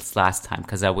trips this last time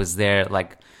because I was there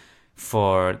like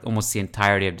for almost the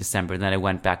entirety of December. Then I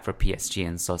went back for PSG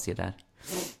and Sociedad.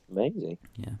 Amazing.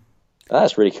 Yeah.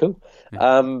 That's really cool.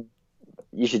 Yeah.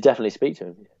 You should definitely speak to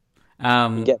him. You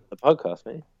can get the podcast,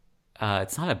 mate.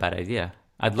 It's not a bad idea.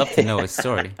 I'd love to know his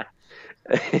story.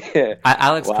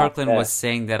 Alex Kirkland was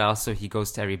saying that also he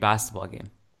goes to every basketball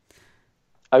game.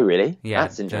 Oh, really? Yeah,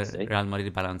 that's interesting. Real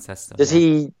Madrid baloncesto. Does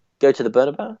he go to the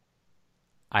Bernabeu?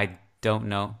 I don't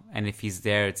know, and if he's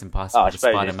there, it's impossible to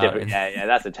spot him out. Yeah,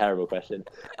 that's a terrible question.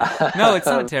 No, it's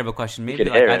not a terrible question. Maybe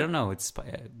I don't know. It's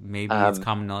maybe it's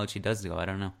common knowledge he does go. I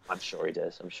don't know. I'm sure he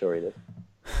does.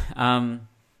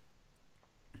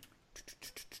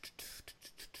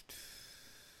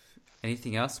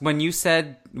 Anything else? When you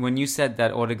said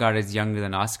that Odegaard is younger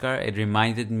than Oscar, it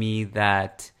reminded me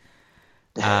that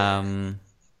that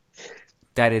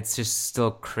it's just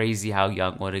still crazy how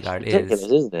young Odegaard is. Ridiculous,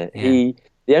 isn't it? Yeah.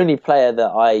 The only player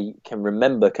that I can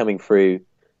remember coming through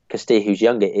Castilla who's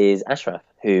younger is Ashraf,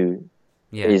 who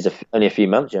is only a few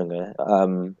months younger.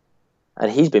 And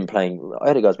Odegaard's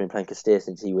been playing Castilla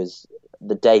since he was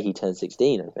the day he turned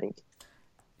 16, I think.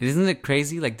 Isn't it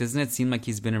crazy? Like, doesn't it seem like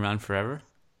he's been around forever?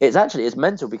 It's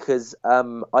mental because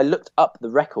I looked up the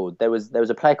record. There was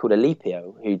a player called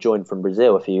Alipio who joined from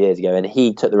Brazil a few years ago, and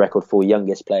he took the record for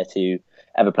youngest player to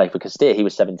ever play for Castilla. He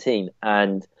was 17,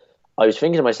 and I was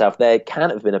thinking to myself, there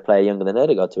can't have been a player younger than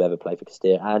Odegaard to ever play for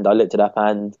Castilla. And I looked it up,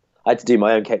 and I had to do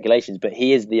my own calculations, but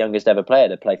he is the youngest ever player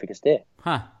to play for Castilla.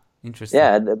 Huh. Interesting.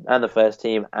 Yeah, and the first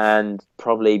team, and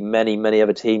probably many, many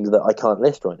other teams that I can't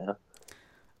list right now.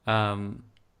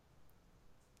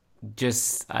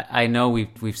 I know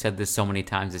we've said this so many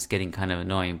times, it's getting kind of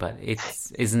annoying, but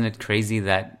isn't it crazy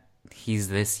that he's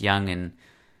this young and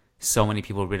so many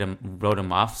people wrote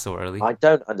him off so early? I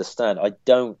don't understand.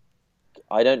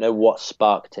 I don't know what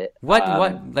sparked it.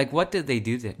 What did they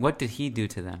do what did he do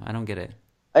to them? I don't get it.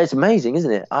 It's amazing,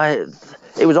 isn't it?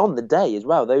 It was on the day as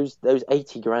well. Those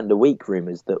 80 grand a week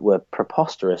rumours that were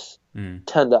preposterous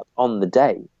turned up on the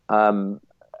day.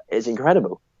 It's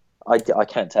incredible. I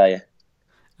can't tell you.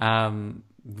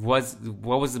 What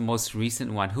was the most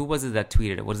recent one? Who was it that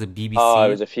tweeted it? Was it BBC? Oh, it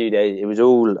was a few days. It was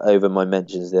all over my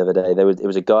mentions the other day. It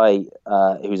was a guy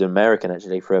who was American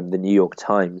actually from the New York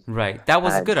Times. Right, that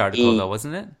was a good article though,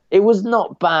 wasn't it? It was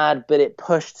not bad, but it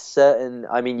pushed certain.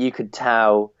 I mean, you could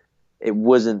tell it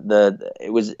wasn't I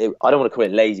don't want to call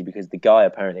it lazy because the guy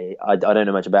apparently I don't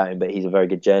know much about him, but he's a very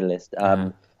good journalist.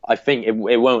 I think it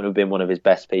won't have been one of his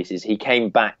best pieces. He came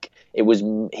back. He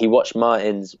watched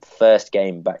Martin's first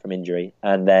game back from injury,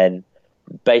 and then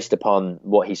based upon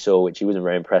what he saw, which he wasn't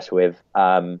very impressed with,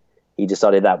 he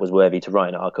decided that was worthy to write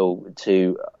an article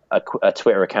to a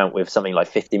Twitter account with something like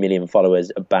 50 million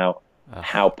followers about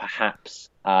how perhaps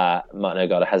Martin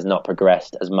Odegaard has not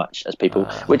progressed as much as people,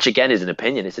 which again is an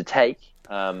opinion, it's a take.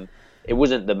 It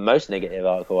wasn't the most negative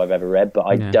article I've ever read, but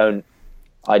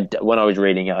when I was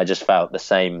reading it, I just felt the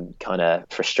same kind of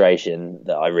frustration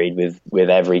that I read with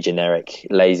every generic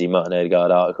lazy Martin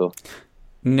Odegaard article.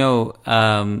 No,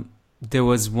 there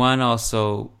was one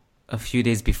also a few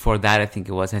days before that. I think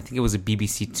it was a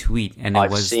BBC tweet, and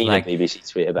I've seen a BBC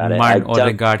tweet about Martin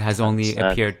Odegaard has only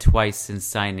appeared twice since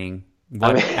signing.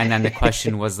 And then the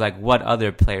question was like, what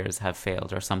other players have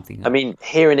failed or something? I mean,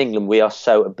 here in England, we are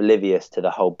so oblivious to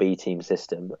the whole B team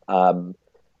system.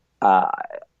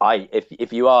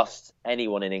 If you asked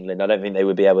anyone in England, I don't think they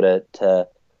would be able to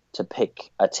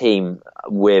pick a team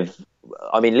with.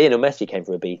 I mean, Lionel Messi came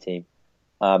from a B team.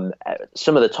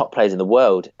 Some of the top players in the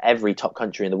world, every top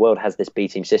country in the world has this B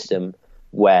team system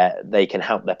where they can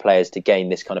help their players to gain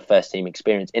this kind of first team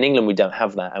experience. In England, we don't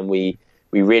have that, and we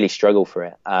really struggle for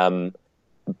it.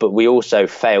 but we also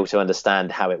fail to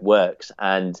understand how it works.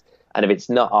 And if it's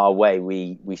not our way,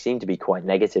 we seem to be quite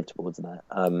negative towards that.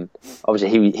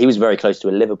 Obviously, he was very close to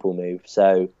a Liverpool move,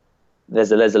 so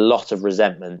there's a lot of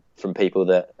resentment from people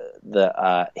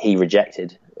that he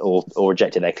rejected or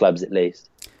rejected their clubs at least.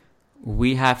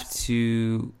 We have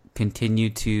to continue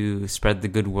to spread the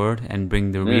good word and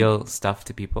bring the real stuff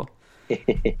to people.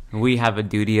 We have a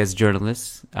duty as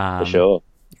journalists, for sure,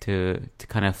 to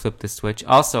kind of flip the switch.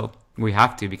 Also, we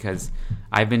have to, because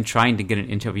I've been trying to get an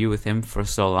interview with him for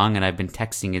so long, and I've been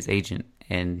texting his agent,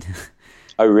 and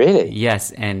oh really?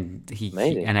 Yes, and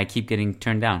and I keep getting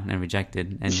turned down and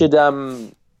rejected. And you should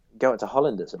go out to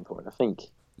Holland at some point, I think.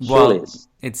 Well,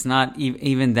 it's not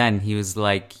even then. He was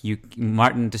like,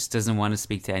 Martin just doesn't want to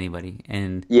speak to anybody,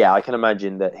 and yeah, I can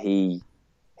imagine that he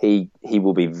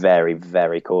will be very,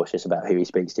 very cautious about who he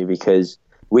speaks to, because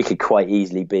we could quite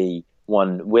easily be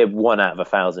we're 1 out of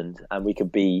 1,000, and we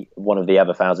could be one of the other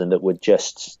 1,000 that would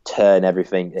just turn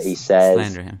everything that he says,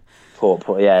 slander him.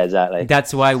 Yeah, exactly.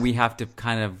 That's why we have to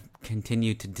kind of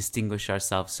continue to distinguish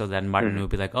ourselves, so that Martin will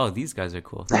be like, oh, these guys are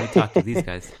cool. Let me talk to these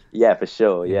guys. Yeah, for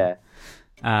sure. Yeah.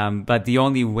 But the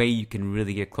only way you can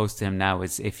really get close to him now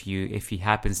is if he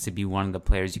happens to be one of the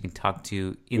players you can talk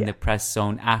to in the press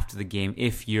zone after the game,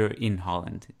 if you're in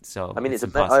Holland. So I mean, it's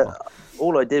impossible.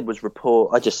 All I did was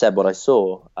report. I just said what I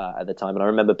saw at the time, and I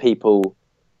remember people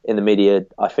in the media.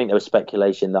 I think there was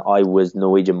speculation that I was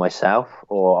Norwegian myself,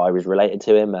 or I was related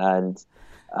to him, and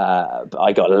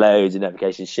I got loads of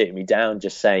notifications shooting me down,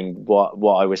 just saying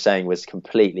what I was saying was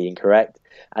completely incorrect.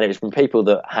 And it was from people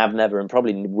that have never and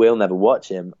probably will never watch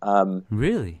him.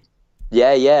 Really?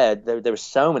 Yeah. There were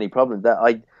so many problems that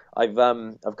I've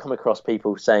come across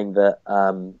people saying that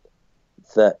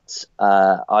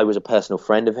I was a personal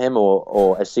friend of him,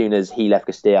 or as soon as he left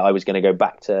Castilla, I was going to go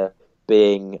back to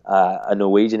being a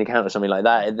Norwegian account or something like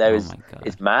that.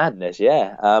 It's madness,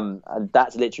 yeah. And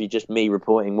that's literally just me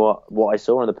reporting what I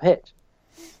saw on the pitch.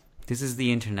 This is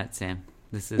the internet, Sam.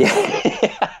 This is the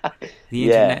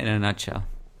internet in a nutshell.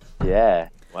 Yeah.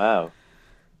 Wow.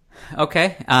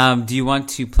 Okay. Do you want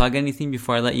to plug anything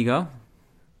before I let you go?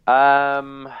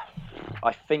 I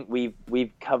think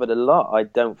we've covered a lot. I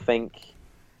don't think.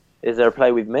 Is there a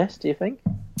player we've missed? Do you think?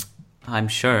 I'm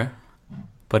sure,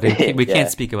 but we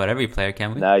can't speak about every player,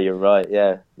 can we? No, you're right.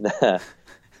 Yeah. We'll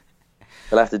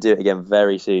have to do it again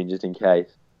very soon, just in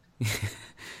case.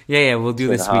 Yeah, we'll do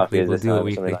this weekly. We'll do it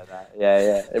weekly. Like that.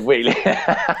 Yeah, weekly.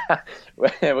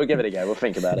 We'll give it a go. We'll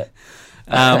think about it.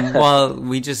 Well,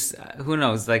 we just, who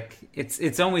knows? Like,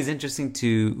 it's always interesting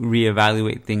to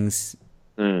reevaluate things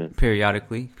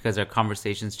periodically, because our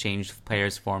conversations change,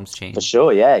 players' forms change. For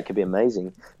sure, yeah, it could be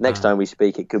amazing. Next time we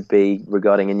speak, it could be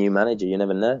regarding a new manager. You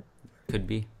never know. Could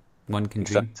be. One can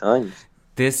dream. Times.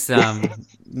 This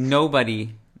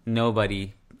nobody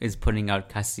is putting out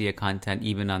Castilla content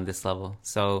even on this level.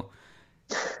 So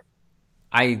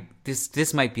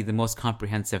this might be the most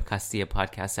comprehensive Castilla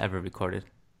podcast ever recorded.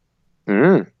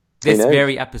 This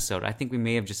very episode, I think we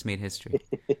may have just made history.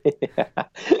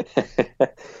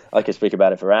 I could speak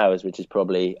about it for hours, which is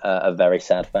probably a very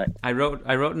sad fact. I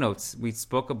wrote notes. We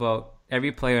spoke about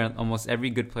every player, almost every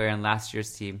good player on last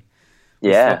year's team.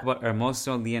 We spoke about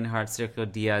Hermoso, Leonhardt,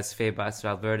 Sergio Diaz, Febas,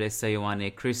 Valverde,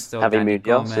 Seoane, Cristo, Javi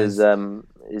Munoz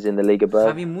is in the league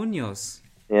above. Javi Munoz.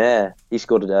 Yeah, he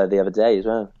scored the other day as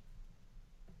well.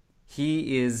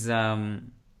 He is, I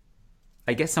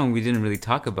guess, someone we didn't really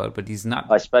talk about, but he's not.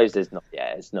 I suppose there's not.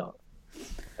 Yeah, it's not.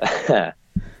 I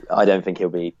don't think he'll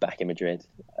be back in Madrid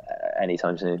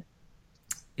anytime soon.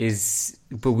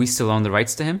 But we still own the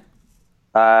rights to him?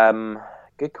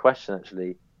 Good question,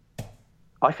 actually.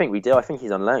 I think we do. I think he's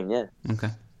on loan, yeah. Okay.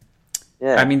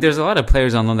 Yeah. I mean, there's a lot of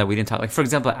players on loan that we didn't talk. Like, for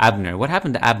example, Abner. What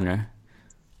happened to Abner?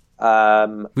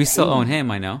 We still own him,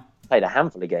 I know. Played a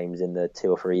handful of games in the 2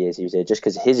 or 3 years he was here, just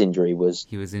because his injury was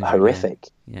horrific.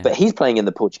 Yeah. But he's playing in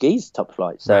the Portuguese top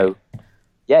flight, so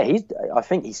yeah, I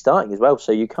think he's starting as well.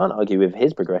 So you can't argue with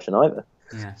his progression either.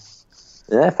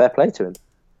 Yeah, fair play to him.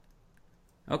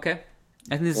 Okay,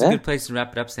 I think this is a good place to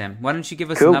wrap it up, Sam. Why don't you give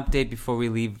us an update before we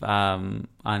leave on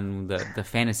the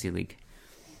fantasy league?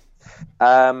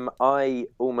 I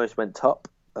almost went top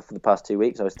for the past 2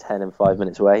 weeks. I was 10 and 5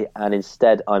 minutes away, and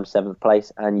instead I'm 7th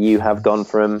place, and you have gone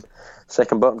from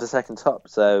second bottom to second top.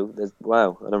 So I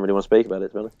don't really want to speak about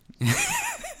it, to be honest.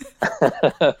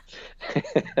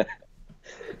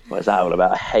 What's that all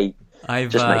about? I hate.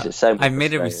 Just makes it so much I've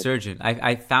made a resurgence.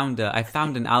 I found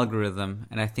an algorithm,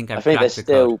 and I think there's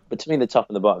still between the top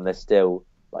and the bottom. There's still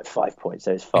like 5 points,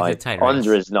 so it's fine.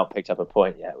 Ondra's not picked up a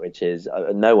point yet, which is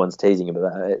no one's teasing him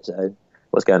about it. So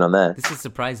what's going on there? This is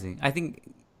surprising. I think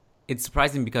it's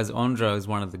surprising because Ondra is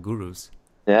one of the gurus.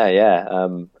 Yeah.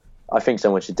 I think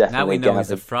someone should Now definitely we know get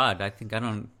he's a out fraud. I think I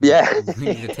don't. Yeah. We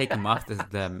need to take him off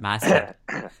the masthead.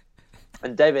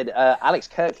 And David, Alex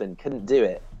Kirkland couldn't do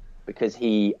it because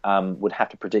he would have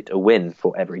to predict a win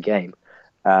for every game.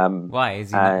 Why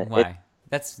is he? Why?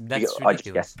 That's I just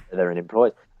ridiculous. guess they're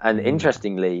unemployed. And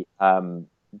interestingly,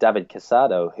 David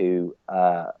Casado, who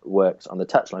works on the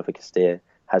touchline for Castilla,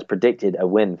 has predicted a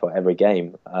win for every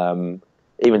game.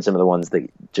 Even some of the ones that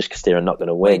just Castilla are not going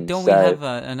to win. Wait, don't we have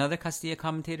another Castilla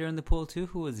commentator in the pool too?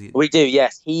 Who was he? We do,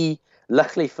 yes.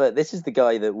 Luckily this is the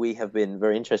guy that we have been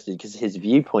very interested because his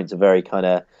viewpoints are very kind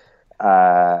of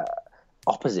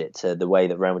opposite to the way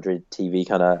that Real Madrid TV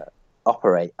kind of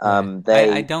operate.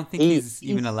 I don't think he's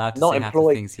even allowed to say half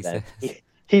the things he says.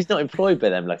 He's not employed by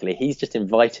them, luckily. He's just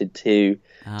invited to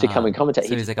come and commentate.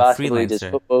 So he's like a freelancer. Does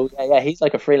football. Yeah, he's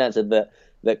like a freelancer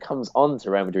that comes on to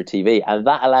Real Madrid TV, and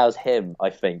that allows him, I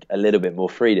think, a little bit more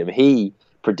freedom. He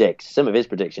predicts, some of his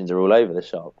predictions are all over the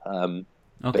shop,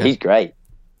 but he's great.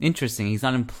 Interesting. He's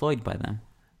not employed by them.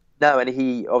 No, and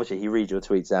he reads your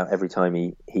tweets out every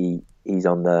time he's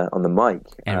on the mic.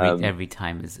 Every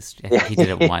time is this. I think he did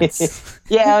it once.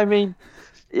 Yeah, I mean,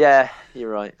 yeah, you're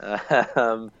right.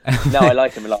 No, I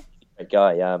like him a lot. He's a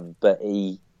great guy. But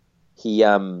he's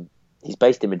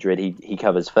based in Madrid. He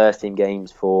covers first team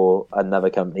games for another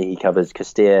company. He covers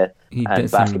Castilla and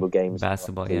basketball games.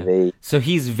 Basketball, on TV. Yeah. So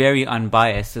he's very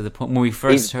unbiased to the point when we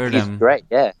first heard him. He's great,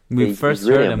 yeah. We first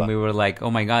heard him, we were like,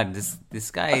 "Oh my god, this guy is a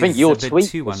bit too unbiased." I think your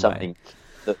tweet was something.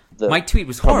 My tweet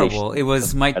was horrible. It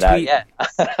was my tweet.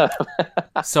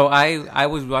 So I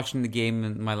was watching the game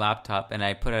on my laptop, and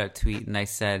I put out a tweet, and I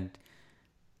said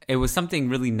it was something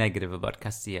really negative about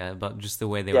Castilla, about just the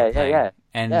way they were playing. Yeah.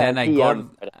 And then I go.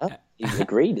 He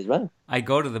agreed as well. I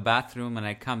go to the bathroom and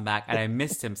I come back and I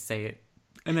missed him say it,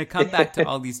 and I come back to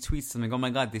all these tweets and I'm like, oh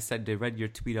my god, they said they read your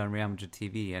tweet on Real Madrid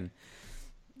TV,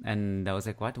 and I was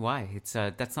like, what? Why? It's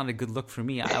that's not a good look for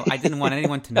me. I didn't want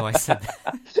anyone to know I said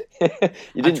that.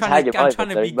 You didn't tag him. I'm trying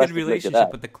to be good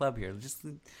relationship with the club here. Just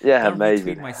don't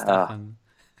amazing. Retweet my stuff.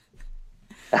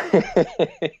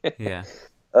 Yeah.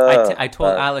 I told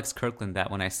Alex Kirkland that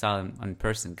when I saw him in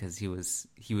person, because he was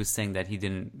saying that he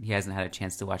hasn't had a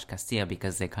chance to watch Castilla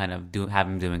because they kind of have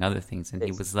him doing other things, and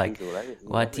he was like,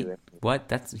 "What? He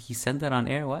said that on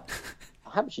air? What?"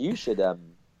 Perhaps you should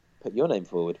put your name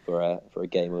forward for a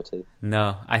game or two.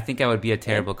 No, I think I would be a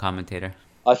terrible commentator.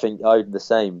 I think I'm the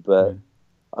same, but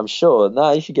I'm sure.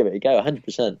 No, you should give it a go.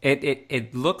 100%.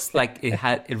 It looks like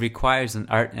it requires an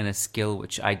art and a skill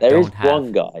which I don't have. There is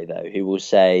one guy though who will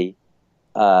say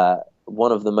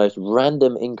one of the most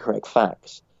random incorrect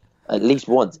facts at least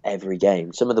once every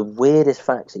game. Some of the weirdest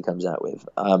facts he comes out with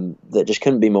that just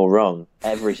couldn't be more wrong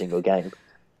every single game.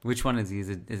 Which one is he? Is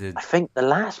it? I think the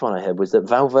last one I heard was that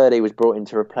Valverde was brought in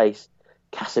to replace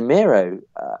Casemiro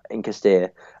in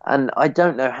Castilla, and I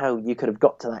don't know how you could have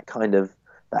got to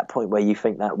that point where you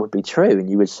think that would be true and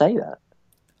you would say that.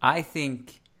 I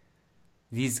think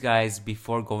these guys,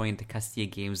 before going into Castilla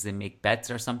games, they make bets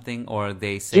or something, or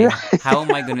they say, how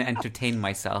am I going to entertain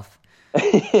myself?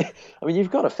 I mean,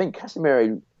 you've got to think,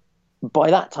 Casemiro,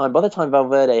 by the time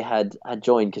Valverde had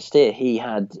joined Castilla, he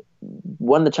had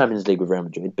won the Champions League with Real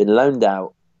Madrid, been loaned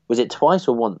out, was it twice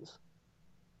or once?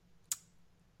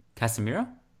 Casemiro?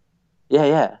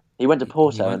 Yeah. He went to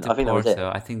Porto, and I think that was it.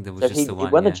 I think that was just the one.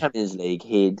 He'd won the Champions League,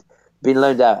 he'd been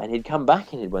loaned out, and he'd come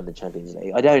back and he'd won the Champions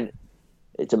League.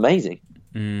 It's amazing.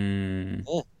 Yeah.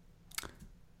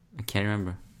 I can't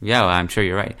remember. Yeah, well, I'm sure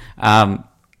you're right.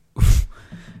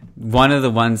 One of the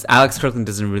ones, Alex Kirkland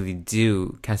doesn't really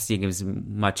do Castilla games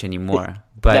much anymore,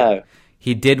 but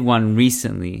he did one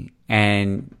recently,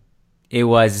 and it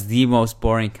was the most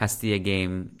boring Castilla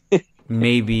game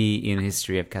maybe in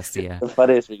history of Castilla. The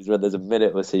funniest thing is when there's a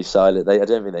minute or two silent. I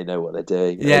don't think they know what they're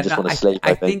doing. They just want to sleep.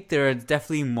 I think there are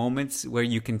definitely moments where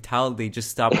you can tell they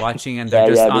just stop watching and they're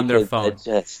just on their phone.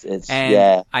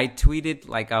 I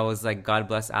tweeted, I was like, God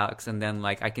bless Alex, and then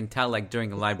I can tell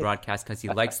during a live broadcast because he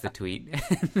likes the tweet.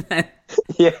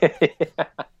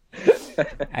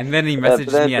 And then he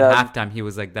messaged me at halftime. He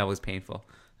was like, that was painful.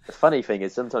 The funny thing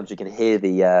is sometimes you can hear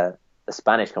the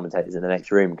Spanish commentators in the next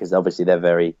room because obviously they're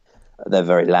very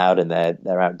loud and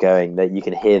they're outgoing. That you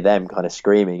can hear them kind of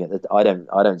screaming. I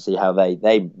don't see how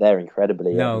they're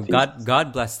incredibly. No,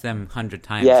 God bless them 100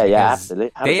 times. Yeah,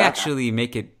 absolutely. They actually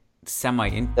make it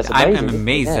semi. I'm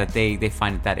amazed that they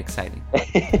find it that exciting.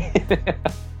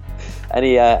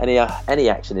 Any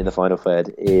action in the final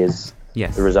third is the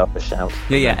result of a shout.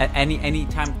 Yeah. Any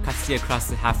time Castilla cross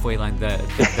the halfway line, their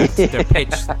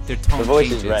pitch, their tone the voice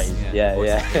changes. Is raised. Yeah.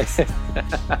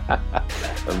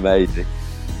 Amazing.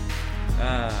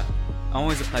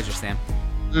 Always a pleasure, Sam.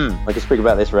 I can speak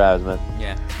about this for hours, man.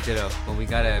 Yeah, ditto. Well,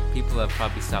 people have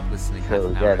probably stopped listening.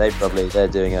 Cool. Yeah, they're probably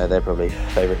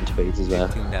favourite tweets as well.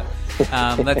 Tuned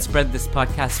out. Let's spread this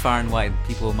podcast far and wide.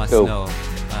 People must know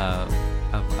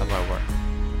of our work.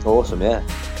 Awesome, yeah.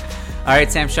 All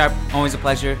right, Sam Sharp, always a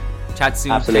pleasure. Chat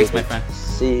soon. Absolutely. Thanks, my friend.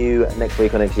 See you next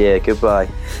week or next year. Goodbye.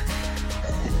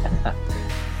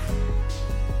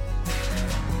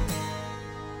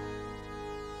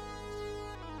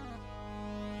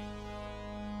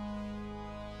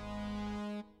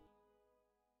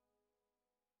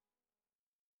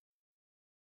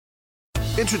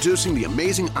 Introducing the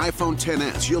amazing iPhone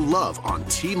XS you'll love on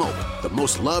T-Mobile, the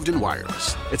most loved in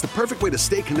wireless. It's the perfect way to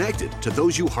stay connected to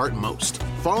those you heart most.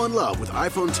 Fall in love with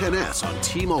iPhone XS on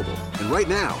T-Mobile. And right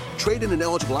now, trade in an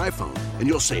eligible iPhone and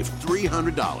you'll save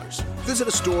 $300. Visit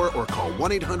a store or call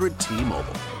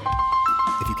 1-800-T-Mobile.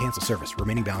 If you cancel service,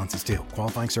 remaining balance is due.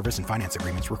 Qualifying service and finance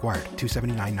agreements required.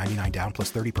 $279.99 down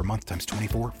plus $30 per month times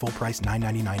 24. Full price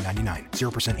 $999.99.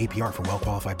 0% APR for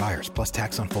well-qualified buyers plus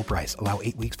tax on full price. Allow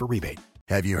 8 weeks for rebate.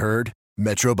 Have you heard?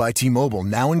 Metro by T-Mobile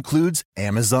now includes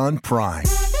Amazon Prime.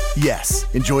 Yes,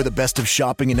 enjoy the best of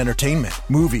shopping and entertainment,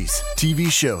 movies,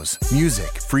 TV shows, music,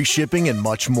 free shipping, and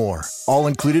much more. All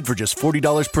included for just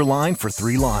 $40 per line for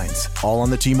 3 lines. All on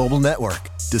the T-Mobile network.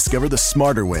 Discover the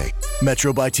smarter way.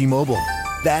 Metro by T-Mobile.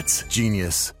 That's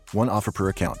genius. One offer per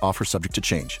account. Offer subject to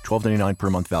change. $12.99 per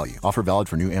month value. Offer valid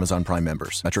for new Amazon Prime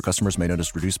members. Metro customers may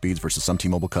notice reduced speeds versus some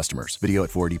T-Mobile customers. Video at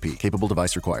 480p. Capable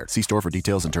device required. See store for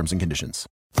details and terms and conditions.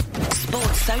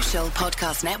 Sports Social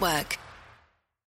Podcast Network.